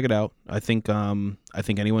 check it out. I think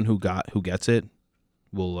anyone who gets it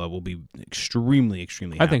will be extremely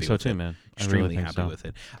happy. I think so with too, it. man. Extremely think happy so. with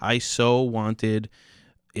it. I so wanted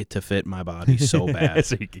it to fit my body so bad,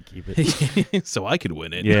 so you could keep it. so I could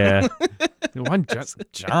win it. Yeah. One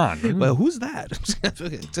John. Well, who's that?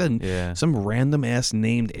 It's Yeah. some random ass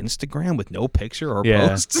named Instagram with no picture or Yeah.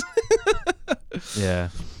 posts. Yeah.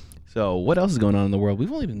 So what else is going on in the world?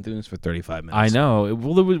 We've only been doing this for 35 minutes. I know.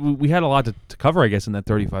 Well, we had a lot to cover, I guess, in that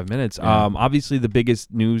 35 minutes. Yeah. Obviously, the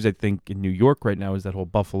biggest news, I think, in New York right now is that whole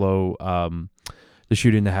Buffalo, the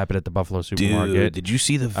shooting that happened at the Buffalo supermarket. Dude, did you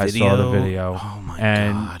see the video? I saw the video. Oh, my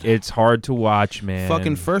and God. it's hard to watch, man.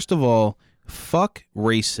 Fucking, first of all, fuck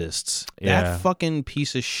racists. Yeah. That fucking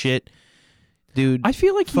piece of shit. Dude, I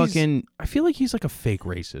feel like he's like a fake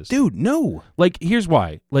racist. Dude, no. Like, here's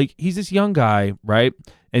why. Like, he's this young guy, right?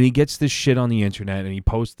 And he gets this shit on the internet and he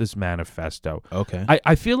posts this manifesto. Okay.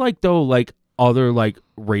 I feel like, though, like, other, like,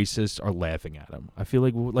 racists are laughing at him. I feel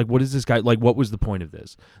like, what is this guy? Like, what was the point of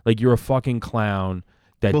this? Like, you're a fucking clown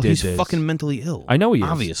that did he's this. fucking mentally ill. I know he is.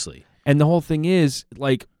 Obviously. And the whole thing is,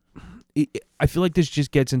 like, I feel like this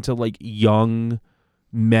just gets into, like, young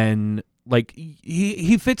men. Like,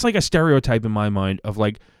 he fits, like, a stereotype in my mind of,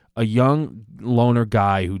 like, a young loner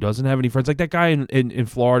guy who doesn't have any friends. Like that guy in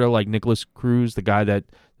Florida, like Nicholas Cruz, the guy that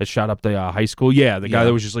shot up the high school. Yeah, the guy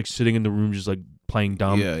that was just, like, sitting in the room just, like, playing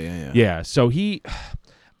dumb. Yeah, so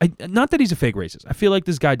not that he's a fake racist. I feel like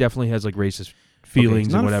this guy definitely has, like, racist feelings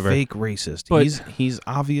he's not and whatever. A fake racist. But he's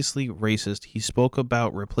obviously racist. He spoke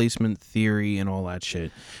about replacement theory and all that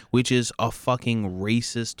shit, which is a fucking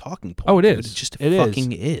racist talking point. Oh, it is. It just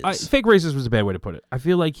fucking is. Fake racist was a bad way to put it. I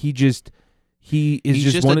feel like he's just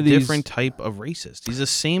one of these different type of racist. He's the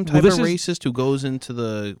same type of racist who goes into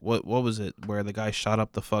the what was it where the guy shot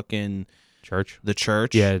up the fucking church. The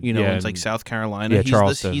church. Yeah, it's like South Carolina. Yeah,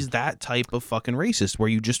 Charleston. He's that type of fucking racist where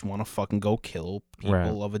you just want to fucking go kill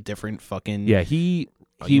people of a different fucking. Yeah, he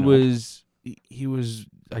was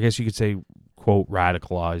I guess you could say, quote,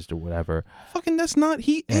 radicalized or whatever. Fucking that's not.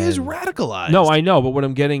 He is radicalized. No, I know, but what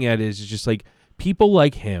I'm getting at is just like people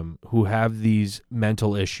like him who have these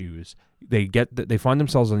mental issues. They find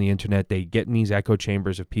themselves on the internet. They get in these echo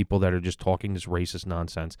chambers of people that are just talking this racist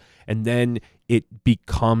nonsense, and then he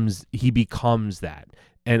becomes that.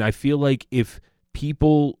 And I feel like if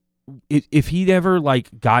he never,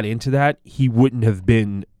 like, got into that, he wouldn't have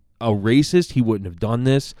been a racist. He wouldn't have done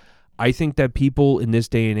this. I think that people in this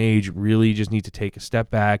day and age really just need to take a step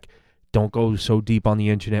back. Don't go so deep on the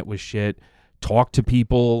internet with shit. Talk to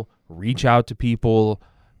people. Reach out to people.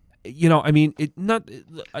 You know, I mean,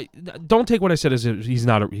 don't take what I said as he is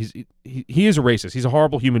a racist. He's a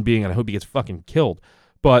horrible human being, and I hope he gets fucking killed.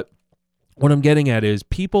 But what I'm getting at is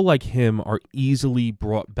people like him are easily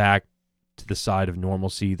brought back to the side of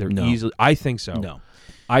normalcy. I think so. No.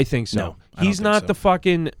 I think so. No, he's not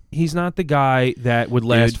the guy that would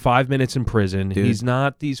last 5 minutes in prison. Dude. He's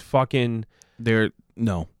not these fucking.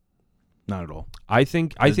 No, not at all. I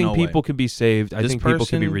think people can be saved. I think people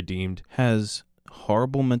can be redeemed. Has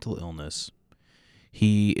horrible mental illness.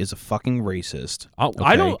 He is a fucking racist.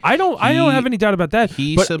 I don't have any doubt about that.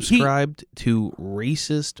 He subscribed to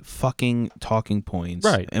racist fucking talking points,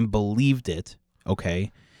 right, and believed it.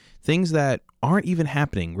 Okay, things that aren't even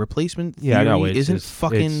happening. Replacement theory isn't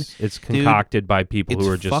fucking. It's concocted by people who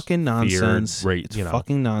are just fucking nonsense. It's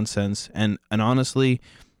fucking nonsense. And honestly,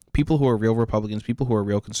 people who are real Republicans, people who are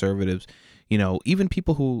real conservatives, even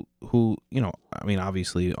people who I mean,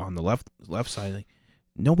 obviously on the left side, like,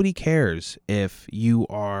 nobody cares if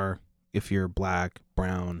you're black,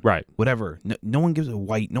 brown, right, whatever. No one gives a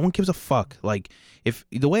white. No one gives a fuck. Like, if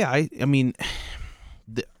the way I mean,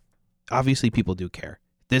 obviously people do care.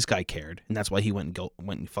 This guy cared, and that's why he went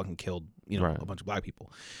and fucking killed a bunch of black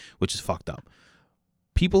people, which is fucked up.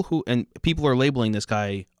 People are labeling this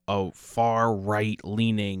guy a far right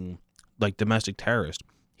leaning, like, domestic terrorist.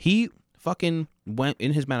 He fucking went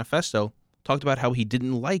in his manifesto, talked about how he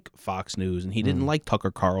didn't like Fox News and he didn't like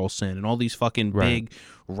Tucker Carlson and all these fucking big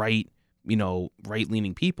right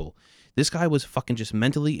leaning people. This guy was fucking just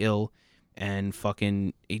mentally ill, and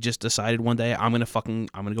fucking he just decided one day, I'm gonna go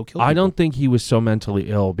kill people. I don't think he was so mentally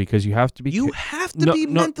ill, because you have to be. You have to be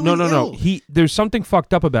mentally ill. No. There's something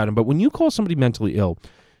fucked up about him. But when you call somebody mentally ill,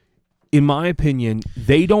 in my opinion,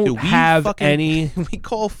 they don't have any. We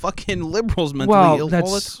call fucking liberals mentally ill all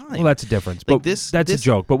the time. Well, that's a difference. But that's a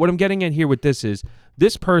joke. But what I'm getting at here with this is,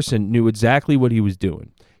 this person knew exactly what he was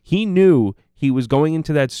doing. He knew he was going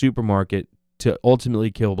into that supermarket to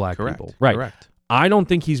ultimately kill black people. Right. Correct. I don't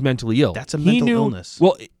think he's mentally ill. That's a mental illness.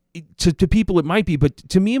 Well, to people it might be, but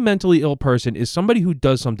to me, a mentally ill person is somebody who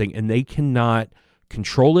does something and they cannot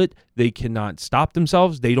control it. They cannot stop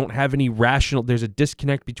themselves. They don't have any rational. There's a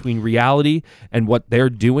disconnect between reality and what they're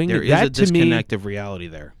doing. There is a disconnect of reality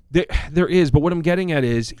there. There is, but what I'm getting at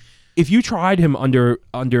is, if you tried him under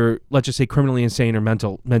let's just say criminally insane or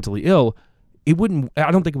mentally ill, it wouldn't.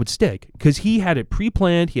 I don't think it would stick, because he had it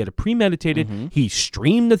pre-planned. He had it premeditated. He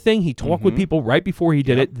streamed the thing. He talked with people right before he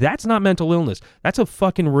did it. That's not mental illness. That's a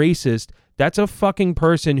fucking racist. That's a fucking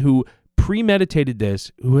person who premeditated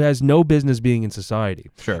this, who has no business being in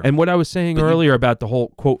society. Sure. And what I was saying earlier about the whole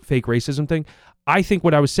quote fake racism thing, I think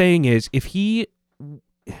what I was saying is, if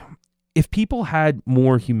people had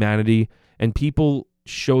more humanity and people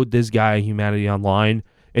showed this guy humanity online,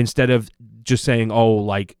 instead of just saying, oh,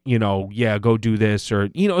 like, you know, yeah, go do this, or,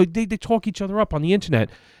 you know, they talk each other up on the internet,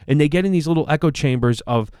 and they get in these little echo chambers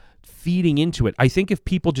of feeding into it. I think if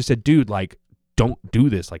people just said, dude, like, don't do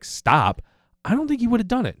this, like, stop, I don't think he would have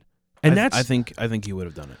done it. And I think he would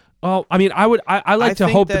have done it. Well, I mean, I like to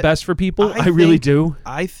hope the best for people. I really do.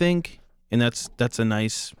 I think, and that's a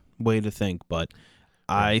nice way to think, but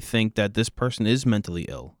I think that this person is mentally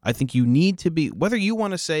ill. I think you need to be, whether you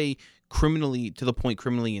want to say criminally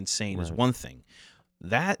insane is one thing.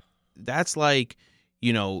 That's like,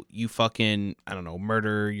 you know, you fucking, I don't know,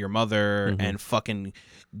 murder your mother and fucking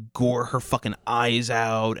gore her fucking eyes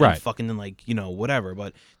out and fucking, like, you know, whatever.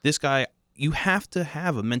 But this guy, you have to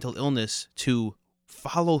have a mental illness to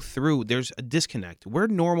follow through. There's a disconnect. We're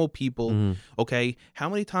normal people, okay? How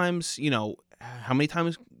many times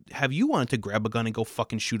have you wanted to grab a gun and go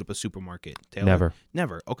fucking shoot up a supermarket, Taylor?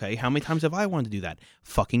 Never. Okay, how many times have I wanted to do that?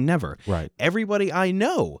 Fucking never. Right. Everybody I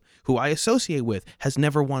know who I associate with has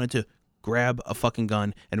never wanted to grab a fucking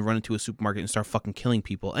gun and run into a supermarket and start fucking killing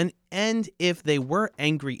people. And if they were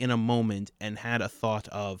angry in a moment and had a thought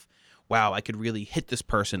of, wow, I could really hit this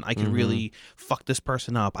person, I could really fuck this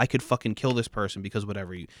person up, I could fucking kill this person, because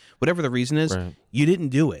whatever the reason is, you didn't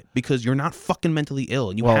do it because you're not fucking mentally ill,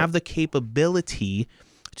 and you have the capability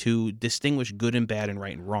to distinguish good and bad and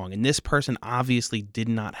right and wrong. And this person obviously did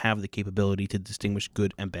not have the capability to distinguish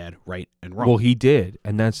good and bad, right and wrong. Well, he did,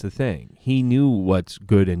 and that's the thing. He knew what's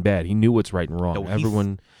good and bad. He knew what's right and wrong.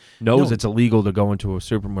 Everyone knows it's illegal to go into a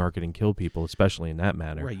supermarket and kill people, especially in that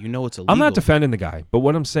manner. Right, you know it's illegal. I'm not defending the guy, but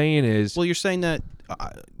what I'm saying is... Well, you're saying that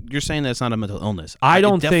it's not a mental illness. I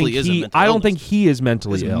don't think he is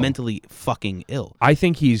mentally ill. Mentally fucking ill. I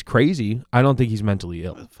think he's crazy. I don't think he's mentally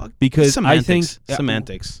ill. Because semantics. I think...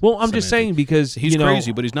 Semantics. Well, I'm just saying, because... He's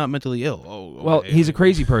crazy, but he's not mentally ill. Oh, okay. Well, he's a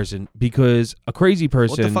crazy person, because a crazy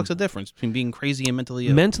person... What the fuck's the difference between being crazy and mentally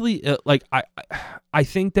ill? Mentally ill, like, I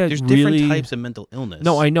think that there's really, different types of mental illness.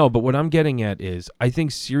 No, I know, but what I'm getting at is, I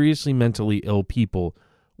think seriously mentally ill people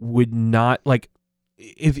would not, like,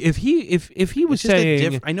 if he was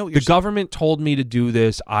saying, I know what the government told me to do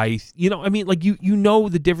this, you know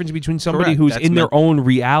the difference between somebody who's in their own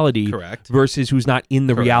reality versus who's not in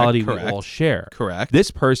the reality we all share. Correct. This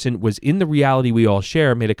person was in the reality we all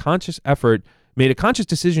share, made a conscious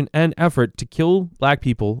decision and effort to kill black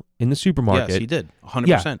people in the supermarket. Yes, he did. 100%.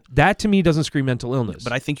 Yeah, that to me doesn't scream mental illness.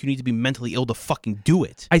 But I think you need to be mentally ill to fucking do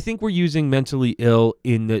it. I think we're using mentally ill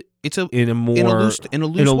in a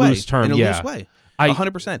loose term. Loose way.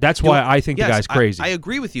 100%. That's why I think the guy's crazy. I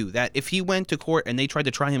agree with you that if he went to court and they tried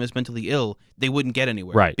to try him as mentally ill, they wouldn't get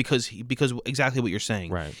anywhere. Right. Because exactly what you're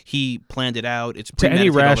saying. Right. He planned it out. It's to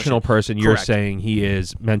any rational person, you're saying he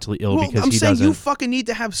is mentally ill because he doesn't. I'm saying you fucking need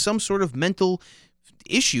to have some sort of mental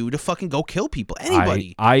issue to fucking go kill people.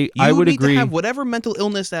 Anybody. I would agree. You need to have whatever mental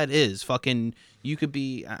illness that is. Fucking, you could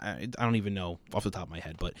be, I don't even know off the top of my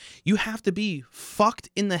head, but you have to be fucked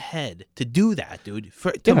in the head to do that, dude.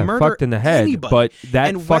 To murder fucked in the head, anybody. But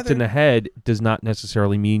that fucked in the head does not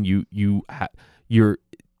necessarily mean you're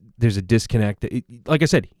there's a disconnect. Like I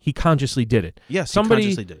said, he consciously did it. Yes, he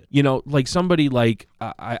consciously did it. You know, like somebody like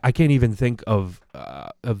I can't even think of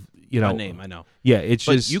a name. I know. Yeah, it's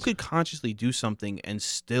but just you could consciously do something and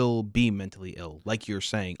still be mentally ill, like you're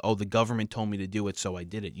saying. Oh, the government told me to do it, so I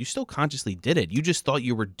did it. You still consciously did it. You just thought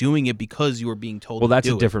you were doing it because you were being told. Well, to that's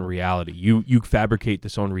do a different reality. You fabricate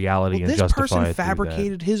this own reality and justify it. This person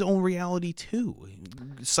fabricated his own reality too,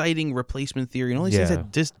 citing replacement theory and all these things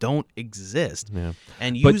that just don't exist. Yeah.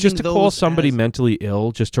 And but just to call somebody mentally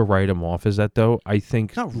ill just to write him off as that, though, I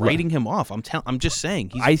think not writing him off. I'm just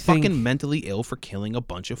saying he's fucking mentally ill for killing a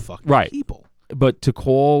bunch of fucking people. But to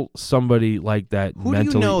call somebody like that mentally ill... Who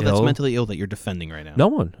do you know that's mentally ill that you're defending right now? No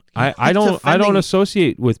one. I don't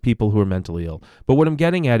associate with people who are mentally ill. But what I'm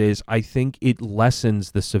getting at is I think it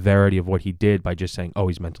lessens the severity of what he did by just saying, oh,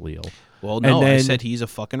 he's mentally ill. Well, And no, I then- said he's a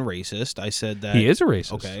fucking racist. I said that He is a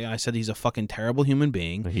racist. Okay, I said he's a fucking terrible human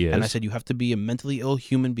being. He is. And I said you have to be a mentally ill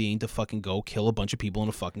human being to fucking go kill a bunch of people in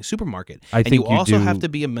a fucking supermarket. I and think you you also do- have to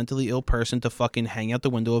be a mentally ill person to fucking hang out the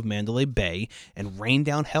window of Mandalay Bay and rain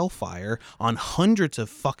down hellfire on hundreds of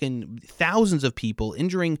fucking thousands of people,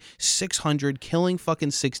 injuring 600, killing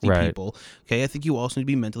fucking 60 Right. people. Okay, I think you also need to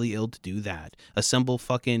be mentally ill to do that. Assemble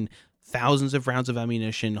fucking thousands of rounds of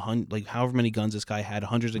ammunition, like however many guns this guy had,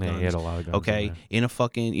 hundreds of Yeah, guns. he had a lot of guns. Okay, in a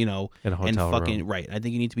fucking, In a and hotel fucking room. right. I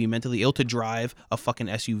think you need to be mentally ill to drive a fucking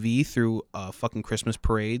SUV through a fucking Christmas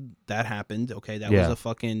parade. That happened. Okay, that Yeah.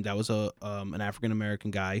 was an African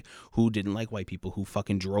American guy who didn't like white people, who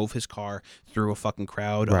fucking drove his car through a fucking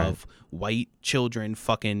crowd Right. of white children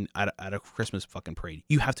fucking at a Christmas fucking parade.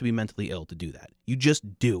 You have to be mentally ill to do that. You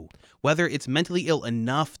just do. Whether it's mentally ill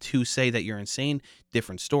enough to say that you're insane,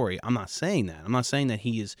 different story. I'm not saying that. I'm not saying that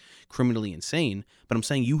he is criminally insane, but I'm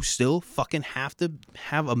saying you still fucking have to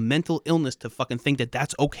have a mental illness to fucking think that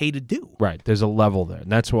that's okay to do. Right. There's a level there.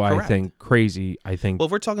 And that's why Correct. I think crazy. I think Well,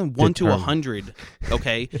 if we're talking 1 to Determined. 100,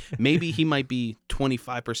 okay, maybe he might be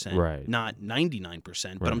 25%, Right. not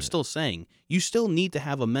 99%. But I'm Right. still saying you still need to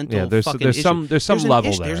have a mental Yeah, there's fucking issue. some an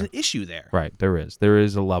level issue, there. There's an issue there. Right, there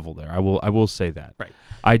is a level there. I will say that. Right.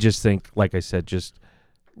 I just think, like I said, just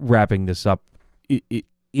wrapping this up,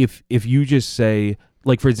 if you just say,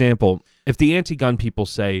 like, for example, if the anti-gun people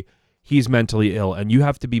say he's mentally ill and you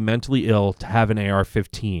have to be mentally ill to have an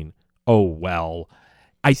AR-15, oh well.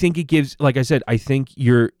 I think it gives, like I said, I think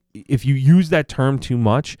if you use that term too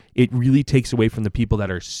much, it really takes away from the people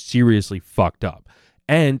that are seriously fucked up.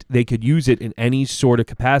 And they could use it in any sort of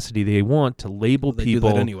capacity they want to label They people.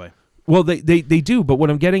 do that anyway. Well, they do, but what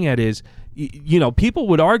I'm getting at is, people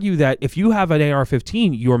would argue that if you have an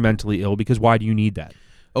AR-15, you're mentally ill because why do you need that?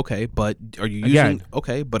 Okay, but are you using? Again.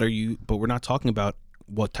 Okay, but But we're not talking about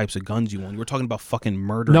what types of guns you want. We're talking about fucking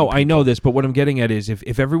murder. No, I know this, but what I'm getting at is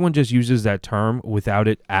if everyone just uses that term without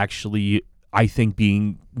it actually, I think,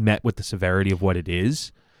 being met with the severity of what it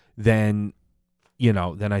is, then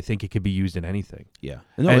I think it could be used in anything. Yeah,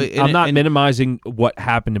 I'm not minimizing what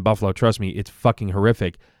happened in Buffalo. Trust me, it's fucking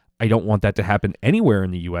horrific. I don't want that to happen anywhere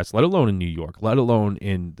in the U.S., let alone in New York, let alone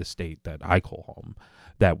in the state that I call home,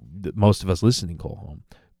 that most of us listening call home.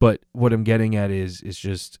 But what I'm getting at is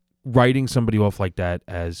just writing somebody off like that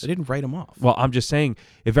as... I didn't write him off. Well, I'm just saying,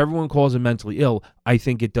 if everyone calls him mentally ill, I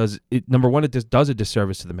think it does... number one, it does a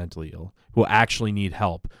disservice to the mentally ill, who actually need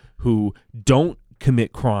help, who don't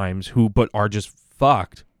commit crimes, but are just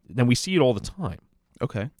fucked. And we see it all the time.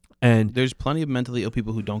 Okay. And There's plenty of mentally ill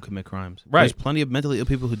people who don't commit crimes. Right. There's plenty of mentally ill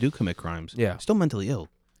people who do commit crimes. Yeah. Still mentally ill.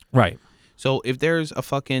 right. So if there's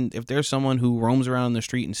someone who roams around the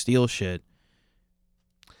street and steals shit,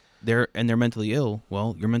 they're mentally ill,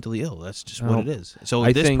 well, you're mentally ill. That's just what Well, it is. So I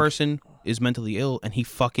if this think- person is mentally ill and he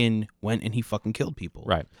fucking went and he fucking killed people.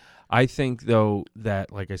 Right. I think, though,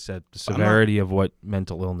 that, like I said, the I'm not- severity of what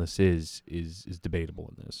mental illness is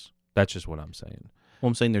debatable in this. That's just what I'm saying. Well,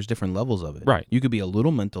 I'm saying there's different levels of it. Right. You could be a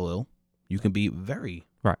little mental ill. You can be very.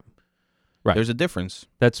 Right. There's a difference.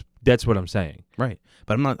 That's what I'm saying. Right.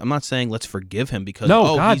 But I'm not saying let's forgive him because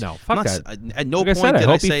No, God, he's- no. I'm Fuck not that. At no Like I point said, I did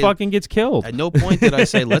hope I say he fucking gets killed. At no point did I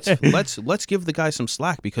say let's give the guy some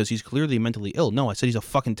slack because he's clearly mentally ill. No, I said he's a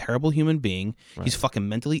fucking terrible human being. Right. He's fucking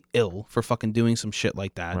mentally ill for fucking doing some shit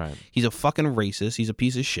like that. Right. He's a fucking racist. He's a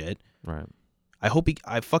piece of shit. Right. I hope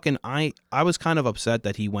I was kind of upset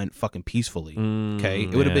that he went fucking peacefully. Okay,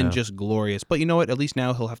 it would have yeah. been just glorious. But you know what? At least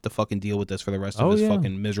now he'll have to fucking deal with this for the rest of Oh, his yeah.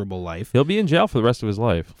 fucking miserable life. He'll be in jail for the rest of his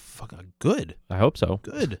life. Fucking good, I hope so.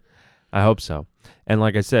 good. I hope so. And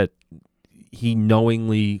like I said, he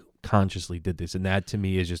knowingly, consciously did this, and that to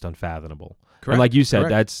me is just unfathomable. Correct. And like you said,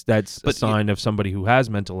 Correct. that's a But sign of somebody who has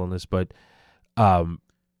mental illness. But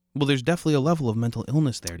Well, there's definitely a level of mental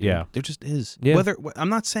illness there. Dude. Yeah. There just is. Yeah. I'm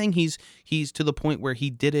not saying he's to the point where he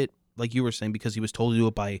did it like you were saying because he was told to do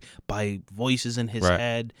it by voices in his Right.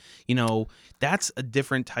 head. That's a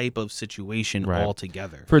different type of situation Right.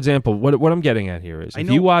 altogether. for example, what I'm getting at here is I if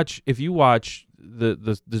know- you watch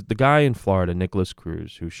the guy in Florida, Nicholas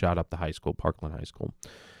Cruz, who shot up the high school, Parkland High School,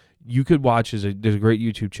 you could watch there's a great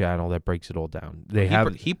YouTube channel that breaks it all down. They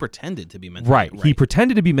have He pretended to be mentally right. ill. He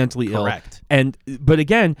pretended to be mentally Correct.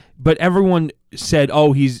 ill, but everyone said,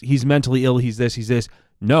 "Oh, he's mentally ill. He's this. He's this."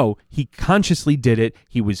 No, he consciously did it.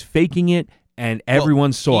 He was faking it, and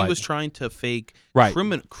everyone saw He it. was trying to fake Right.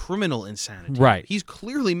 criminal insanity. Right. He's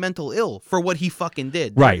clearly mental ill for what he fucking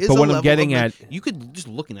did. Right, There is but a what I'm level getting of at- you could just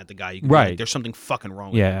looking at the guy. You could be Right. like, there's something fucking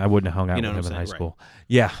wrong. with Yeah, I wouldn't have hung out You know with him what in I'm high saying? school.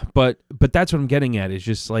 Yeah, but that's what I'm getting at is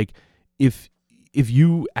just like if if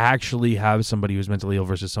you actually have somebody who's mentally ill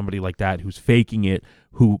versus somebody like that who's faking it,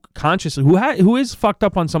 who consciously, who is fucked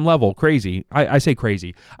up on some level, crazy. I say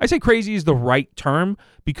crazy. I say crazy is the right term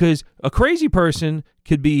because a crazy person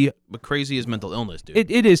could be. But crazy is mental illness, dude.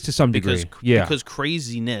 It is to some degree. Because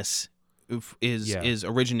craziness is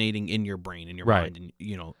originating in your brain, in your mind, and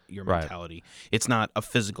your mentality. It's not a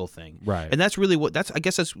physical thing, right? And that's really I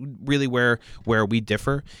guess that's really where we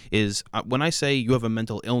differ. Is when I say you have a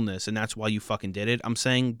mental illness and that's why you fucking did it. I'm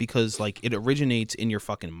saying because like it originates in your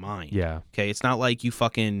fucking mind. Yeah. Okay. It's not like you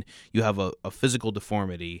have a physical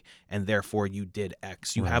deformity and therefore you did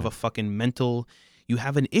X. You have a fucking mental. You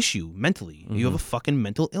have an issue mentally. You have a fucking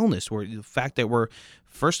mental illness. Where the fact that we're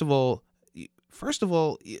first of all,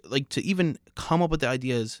 like to even come up with the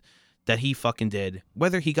ideas that he fucking did,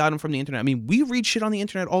 whether he got them from the internet. I mean, we read shit on the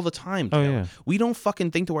internet all the time. Oh, yeah. We don't fucking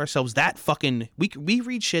think to ourselves that fucking we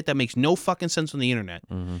read shit that makes no fucking sense on the internet.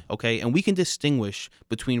 Okay, and we can distinguish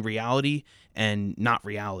between reality and not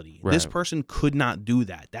reality. Right. This person could not do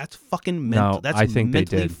that. That's fucking mental. No, that's I think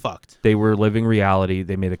mentally they did. fucked. They were living reality.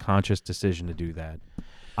 They made a conscious decision to do that.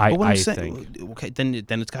 I think. Okay, then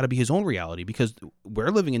it's got to be his own reality because we're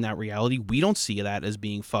living in that reality. We don't see that as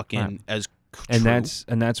being fucking as true.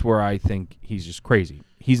 And that's where I think he's just crazy.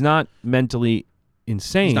 He's not mentally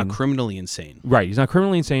insane. He's not criminally insane. Right. He's not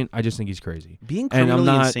criminally insane. I just think he's crazy. Being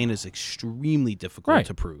criminally insane is extremely difficult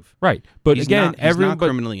to prove. Right. But he's again, he's not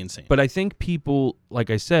criminally insane. But I think people, like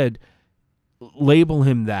I said, label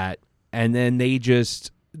him that, and then they just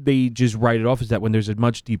write it off as that when there's a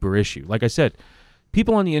much deeper issue. Like I said,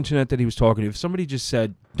 people on the internet that he was talking to, if somebody just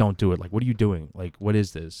said, don't do it, like, what are you doing? Like, what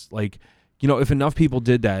is this? Like, if enough people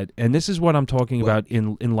did that, and this is what I'm talking about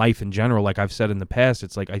in life in general, like I've said in the past,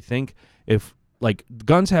 it's like, I think if, like,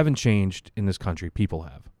 guns haven't changed in this country, people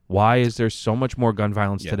have. Why is there so much more gun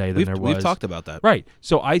violence today than there was? We've talked about that. Right.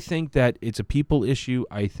 So I think that it's a people issue.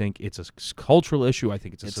 I think it's a cultural issue. I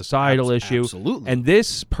think it's a societal issue. Absolutely. And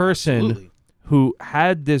this person who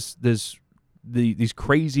had these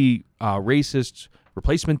crazy racist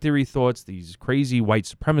replacement theory thoughts, these crazy white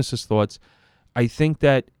supremacist thoughts, I think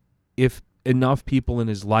that if enough people in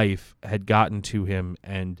his life had gotten to him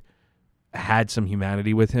and had some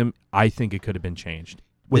humanity with him, I think it could have been changed.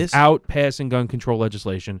 Without passing gun control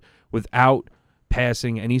legislation, without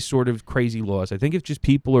passing any sort of crazy laws. I think if just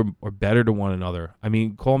people are better to one another. I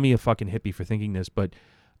mean, call me a fucking hippie for thinking this, but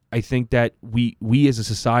I think that we as a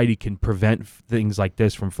society can prevent things like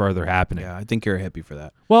this from further happening. Yeah, I think you're a hippie for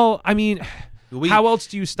that. Well, I mean, how else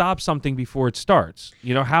do you stop something before it starts?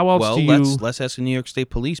 How else do you... let's ask the New York State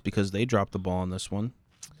Police because they dropped the ball on this one.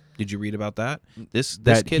 Did you read about that? This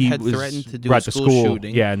kid had threatened to do a school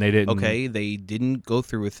shooting. Yeah, and they didn't. Okay, they didn't go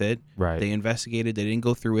through with it. Right. They investigated. They didn't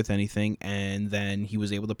go through with anything, and then he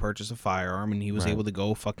was able to purchase a firearm, and he was able to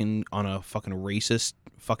go fucking on a fucking racist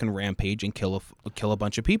fucking rampage and kill a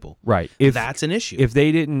bunch of people. Right. That's an issue. If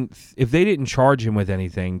they didn't charge him with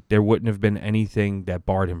anything, there wouldn't have been anything that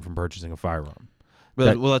barred him from purchasing a firearm. Well,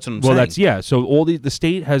 that's what I'm saying. So all the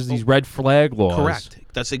state has these red flag laws. Correct.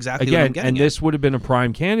 That's exactly what I'm getting and at. this would have been a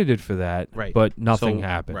prime candidate for that. Right. But nothing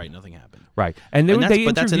happened. Right. Nothing happened. Right. And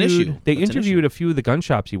they that's an issue. They interviewed a few of the gun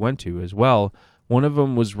shops he went to as well. One of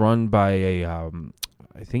them was run by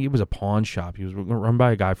I think it was a pawn shop. He was run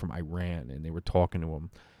by a guy from Iran, and they were talking to him,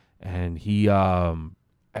 and he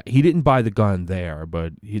didn't buy the gun there,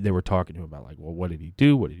 but they were talking to him about like, well, what did he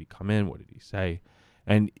do? What did he come in? What did he say?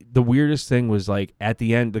 And the weirdest thing was like at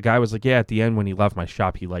the end, the guy was like, yeah, at the end when he left my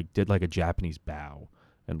shop, he like did like a Japanese bow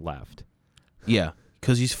and left. Yeah,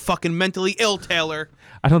 because he's fucking mentally ill, Taylor.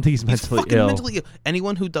 I don't think he's mentally ill. Mentally ill.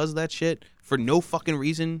 Anyone who does that shit for no fucking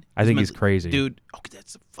reason, I think he's crazy, dude. Okay,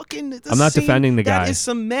 that's fucking. I'm not defending the guy. That is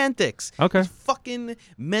semantics. Okay, he's fucking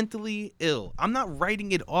mentally ill. I'm not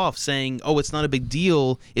writing it off saying, oh, it's not a big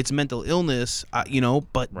deal. It's mental illness,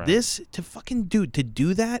 But this to fucking to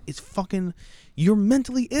do that is fucking. You're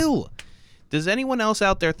mentally ill. Does anyone else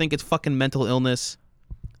out there think it's fucking mental illness?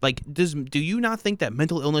 Like, do you not think that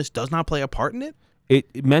mental illness does not play a part in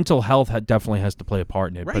it? Mental health definitely has to play a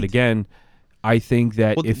part in it. Right. But again, I think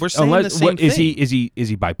that we're saying the same thing. Is he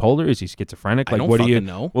bipolar? Is he schizophrenic? Like, I don't what do you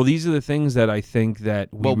know? Well, these are the things that I think that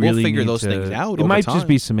we'll figure those things out. It might time. just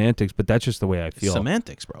be semantics, but that's just the way I feel.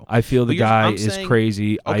 Semantics, bro. I feel the guy is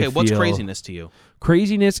crazy. Okay, what's craziness to you?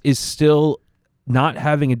 Craziness is still not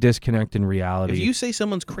having a disconnect in reality. If you say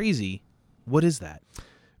someone's crazy, what is that?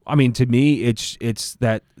 I mean, to me, it's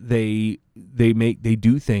that they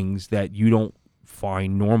do things that you don't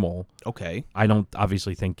find normal. Okay. I don't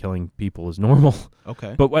obviously think killing people is normal.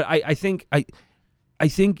 Okay. But what I think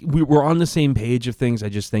we're on the same page of things. I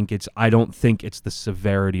just think I don't think it's the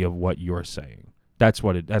severity of what you're saying.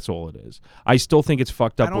 That's all it is. I still think it's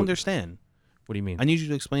fucked up. I don't understand. What do you mean? I need you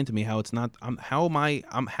to explain to me how it's not. How am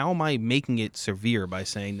I making it severe by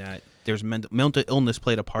saying that there's mental illness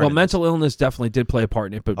played a part? Well, in mental this? illness definitely did play a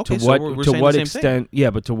part in it, but Okay, to so what we're to saying what the same extent? thing. Yeah,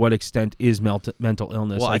 but to what extent is mental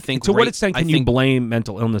illness? Well, I like, think to what extent can you blame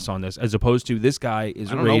mental illness on this, as opposed to this guy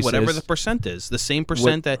is I don't racist? know, whatever the percent is, the same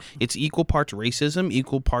percent that it's equal parts racism,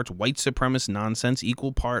 equal parts white supremacist nonsense,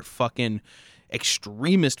 equal part fucking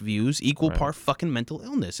extremist views, equal part fucking mental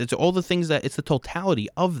illness. It's all the things that it's the totality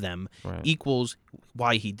of them equals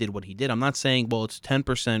why he did what he did. I'm not saying, well, it's 10%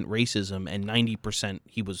 racism and 90%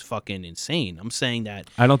 he was fucking insane. I'm saying that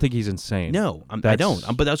I don't think he's insane. No, I don't.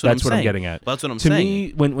 But that's what I'm getting at. That's what I'm to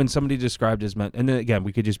saying. To me, when somebody described as and then again,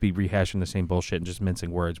 we could just be rehashing the same bullshit and just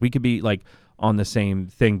mincing words. We could be like on the same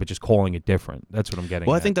thing, but just calling it different. That's what I'm getting.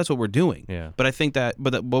 Well, at. I think that's what we're doing. Yeah. But I think that,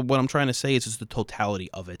 but what I'm trying to say is, it's the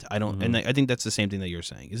totality of it. I don't, and I think that's the same thing that you're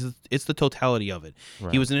saying. It's the totality of it.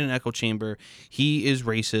 Right. He was in an echo chamber. He is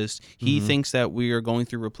racist. He thinks that we are going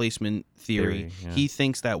through replacement theory. Yeah. He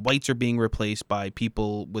thinks that whites are being replaced by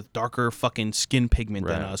people with darker fucking skin pigment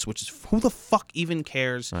than us, which is, who the fuck even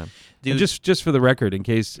cares? Right. Dude. And just for the record, in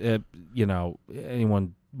case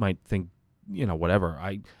anyone might think, whatever.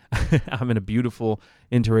 I'm in a beautiful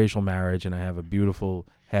interracial marriage, and I have a beautiful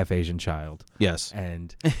half Asian child. Yes,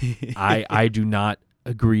 and I do not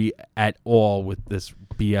agree at all with this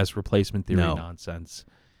BS replacement theory nonsense.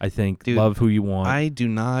 I think love who you want. I do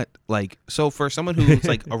not like. So for someone who's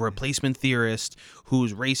like a replacement theorist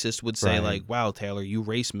who's racist would say like, "Wow, Taylor, you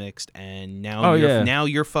race mixed, and now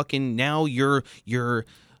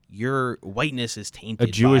your whiteness is tainted."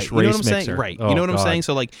 A Jewish by, race mixer, right? Oh, you know what God. I'm saying?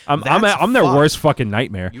 So like, I'm their worst fucking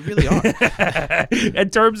nightmare. You really are. In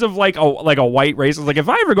terms of like a white race, like if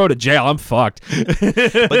I ever go to jail, I'm fucked.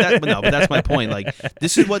 but that's my point. Like,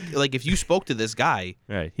 this is what, like, if you spoke to this guy,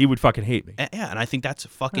 right, he would fucking hate me. Yeah, and I think that's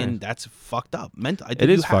fucking that's fucked up. It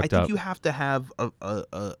is fucked up. I think you have to have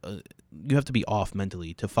you have to be off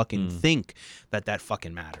mentally to fucking think that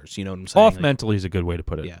fucking matters. You know what I'm saying? Off mentally is a good way to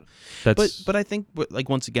put it. Yeah, that's but I think, like,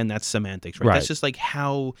 once again, that's semantics, right? That's just like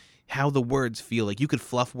how the words feel. Like, you could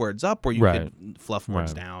fluff words up or you could fluff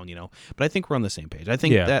words down. But I think we're on the same page. I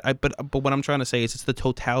think that but what I'm trying to say is, it's the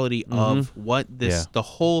totality of what the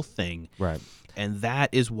whole thing. Right. And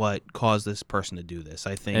that is what caused this person to do this.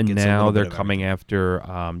 I think. And now they're coming after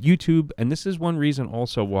YouTube, and this is one reason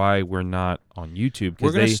also why we're not on YouTube.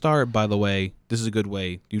 We're going to start, by the way. This is a good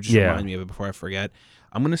way. You just remind me of it before I forget.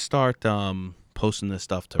 I'm going to start posting this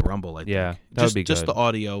stuff to Rumble. I think. Yeah, that would be good. Just the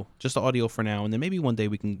audio for now, and then maybe one day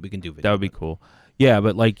we can do video. That would be cool. Yeah,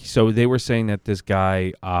 but like, so they were saying that this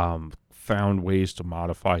guy found ways to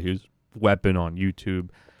modify his weapon on YouTube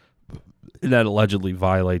that allegedly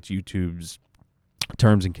violates YouTube's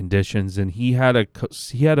terms and conditions, and he had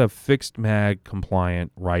a fixed mag compliant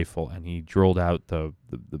rifle, and he drilled out the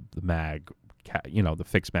mag, the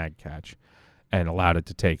fixed mag catch, and allowed it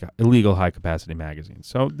to take illegal high capacity magazines.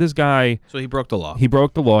 So this guy, he broke the law. He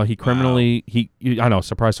broke the law. He criminally I know,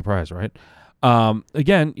 surprise, surprise, right?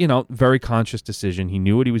 Again, very conscious decision. He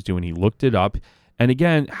knew what he was doing. He looked it up, and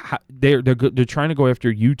again, they're trying to go after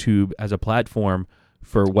YouTube as a platform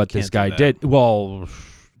for what this guy did. Well,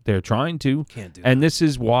 they're trying to. Can't do and that. This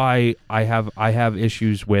is why I have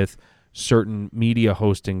issues with certain media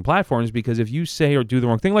hosting platforms, because if you say or do the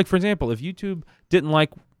wrong thing, like, for example, if YouTube didn't like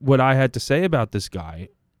what I had to say about this guy,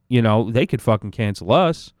 they could fucking cancel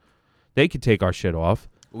us. They could take our shit off.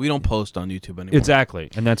 We don't post on YouTube anymore. Exactly,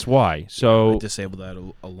 and that's why. So I disabled that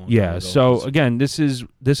a long time yeah. ago. So again, this is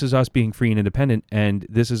us being free and independent, and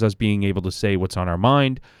this is us being able to say what's on our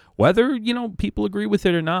mind, whether people agree with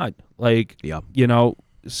it or not. Like,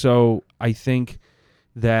 So I think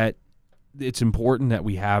that it's important that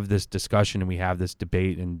we have this discussion and we have this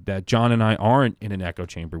debate, and that John and I aren't in an echo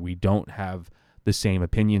chamber. We don't have the same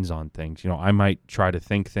opinions on things. I might try to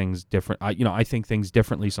think things different. I think things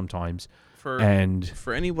differently sometimes. For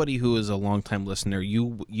anybody who is a longtime listener,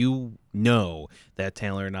 you know that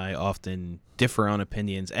Taylor and I often differ on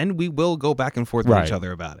opinions, and we will go back and forth with each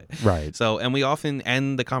other about it. Right. So, and we often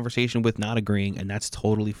end the conversation with not agreeing, and that's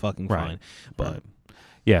totally fucking fine. But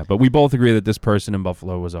yeah, but we both agree that this person in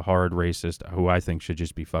Buffalo was a hard racist who I think should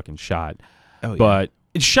just be fucking shot. Oh, yeah. But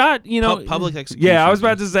shot, public execution. Yeah, I was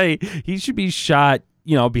about to say he should be shot,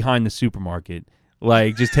 behind the supermarket.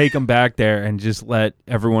 Like, just take him back there and just let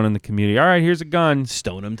everyone in the community, all right, here's a gun.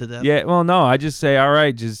 Stone him to death? Yeah, well, no, I just say, all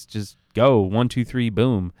right, just go. 1, 2, 3,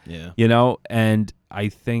 boom. Yeah. And I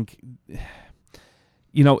think,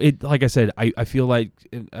 it, like I said, I feel like,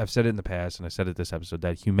 I've said it in the past, and I said it this episode,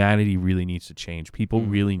 that humanity really needs to change. People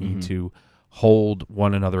really need to hold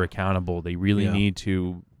one another accountable. They really need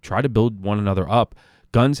to try to build one another up.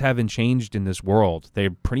 Guns haven't changed in this world.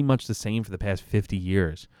 They're pretty much the same for the past 50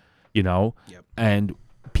 years, you know? Yep. And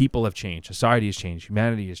people have changed. Society has changed.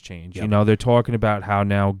 Humanity has changed. Yep. You know, they're talking about how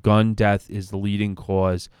now gun death is the leading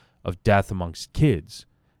cause of death amongst kids.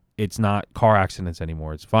 It's not car accidents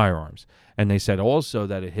anymore. It's firearms. And they said also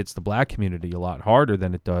that it hits the black community a lot harder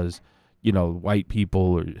than it does, you know, white people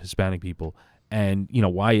or Hispanic people. And, you know,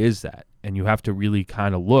 why is that? And you have to really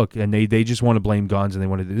kind of look. And they just want to blame guns and they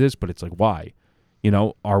want to do this, but it's like, why? You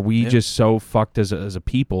know, are we just so fucked as a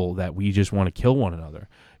people that we just want to kill one another?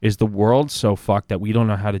 Is the world so fucked that we don't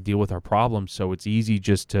know how to deal with our problems, so it's easy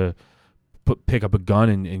just to pick up a gun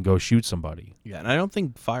and go shoot somebody? Yeah, and I don't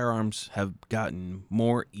think firearms have gotten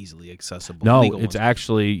more easily accessible. No, legal it's ones.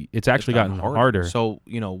 actually gotten harder. So,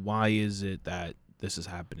 you know, why is it that this is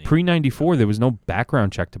happening? Pre-94, there was no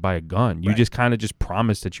background check to buy a gun. You Right. just kind of just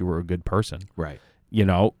promised that you were a good person. Right. You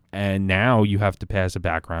know, and now you have to pass a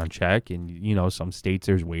background check, and you know, some states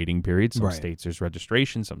there's waiting periods, some Right. states there's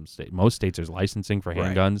registration, most states there's licensing for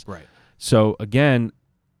handguns. Right. So again,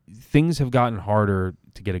 things have gotten harder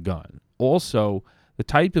to get a gun. Also, the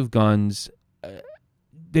type of guns,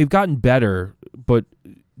 they've gotten better, but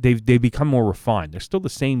they've become more refined. They're still the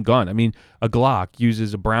same gun. I mean, a Glock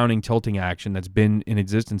uses a Browning tilting action that's been in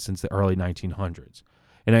existence since the early 1900s.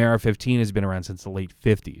 An AR-15 has been around since the late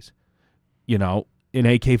 50s. You know, an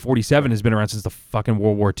AK-47 has been around since the fucking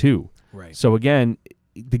World War II. Right. So again,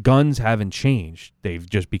 the guns haven't changed. They've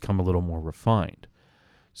just become a little more refined.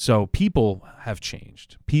 So people have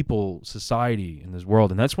changed. People, society in this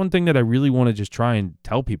world. And that's one thing that I really want to just try and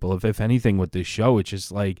tell people, if anything, with this show. It's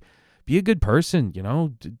just like, be a good person, you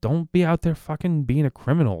know? Don't be out there fucking being a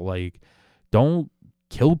criminal. Like, don't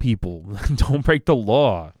kill people. Don't break the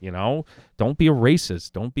law, you know? Don't be a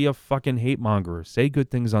racist. Don't be a fucking hate monger. Say good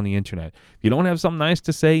things on the internet. If you don't have something nice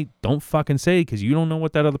to say, don't fucking say, because you don't know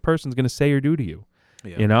what that other person's going to say or do to you.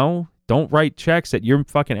 Yeah. You know? Don't write checks that your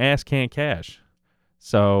fucking ass can't cash.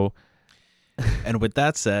 So, And with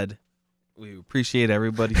that said, we appreciate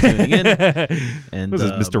everybody tuning in. And was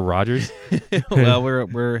this Mr. Rogers? Well,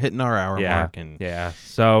 we're hitting our hour mark, and yeah.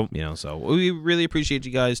 So, you know, so we really appreciate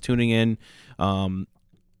you guys tuning in.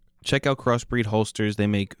 Check out Crossbreed Holsters. They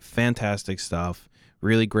make fantastic stuff.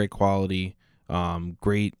 Really great quality.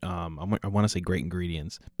 Great. I want to say great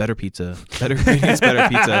ingredients. Better pizza. Better ingredients. Better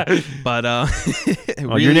pizza. But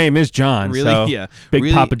really, your name is John. Really, so yeah. Big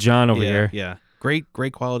really, Papa John over here. Yeah. Great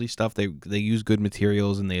quality stuff. They use good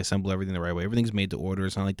materials and they assemble everything the right way. Everything's made to order.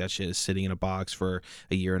 It's not like that shit is sitting in a box for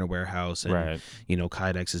a year in a warehouse. And, right. you know,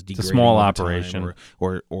 Kydex is degrading. It's a small over operation. time,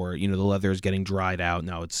 or you know, the leather is getting dried out.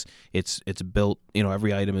 No, it's built. You know,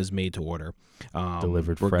 every item is made to order.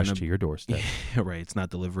 Delivered fresh to your doorstep. Yeah, right. It's not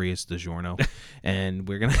delivery. It's DiGiorno. And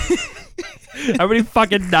we're gonna. How many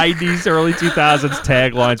fucking 90s, early 2000s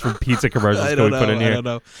taglines from pizza commercials can we put in here? I don't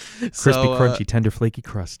know. Crispy, crunchy, tender, flaky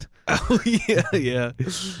crust. Oh yeah.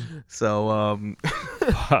 So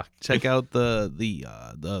check out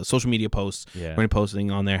the social media posts. Yeah. We're gonna be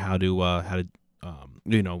posting on there how to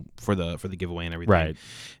you know, for the giveaway and everything. Right.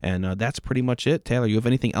 And that's pretty much it. Taylor, you have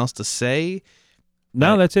anything else to say?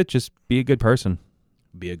 No, that's it. Just be a good person.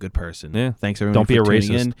 Be a good person. Yeah. Thanks everyone. Don't be for a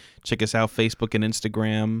tuning racist. in. Check us out Facebook and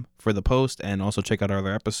Instagram for the post, and also check out our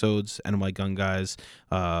other episodes, NYGunGuys,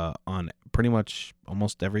 on pretty much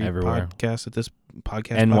almost Everywhere. podcast at this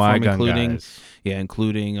podcast platform, NYGunGuys.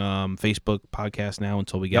 including Facebook podcast now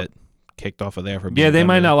until we Yep. get kicked off of there for Yeah, being they gun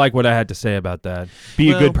might guys. not like what I had to say about that.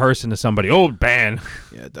 Be a Well- good person to somebody. Old ban.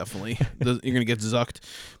 Yeah, definitely. You're gonna get zucked.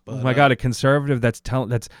 But, Oh my God, a conservative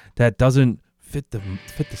that doesn't fit the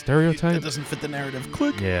stereotype. That doesn't fit the narrative.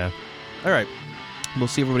 Click. Yeah. All right. We'll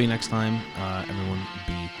see everybody next time. Everyone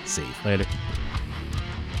be safe. Later.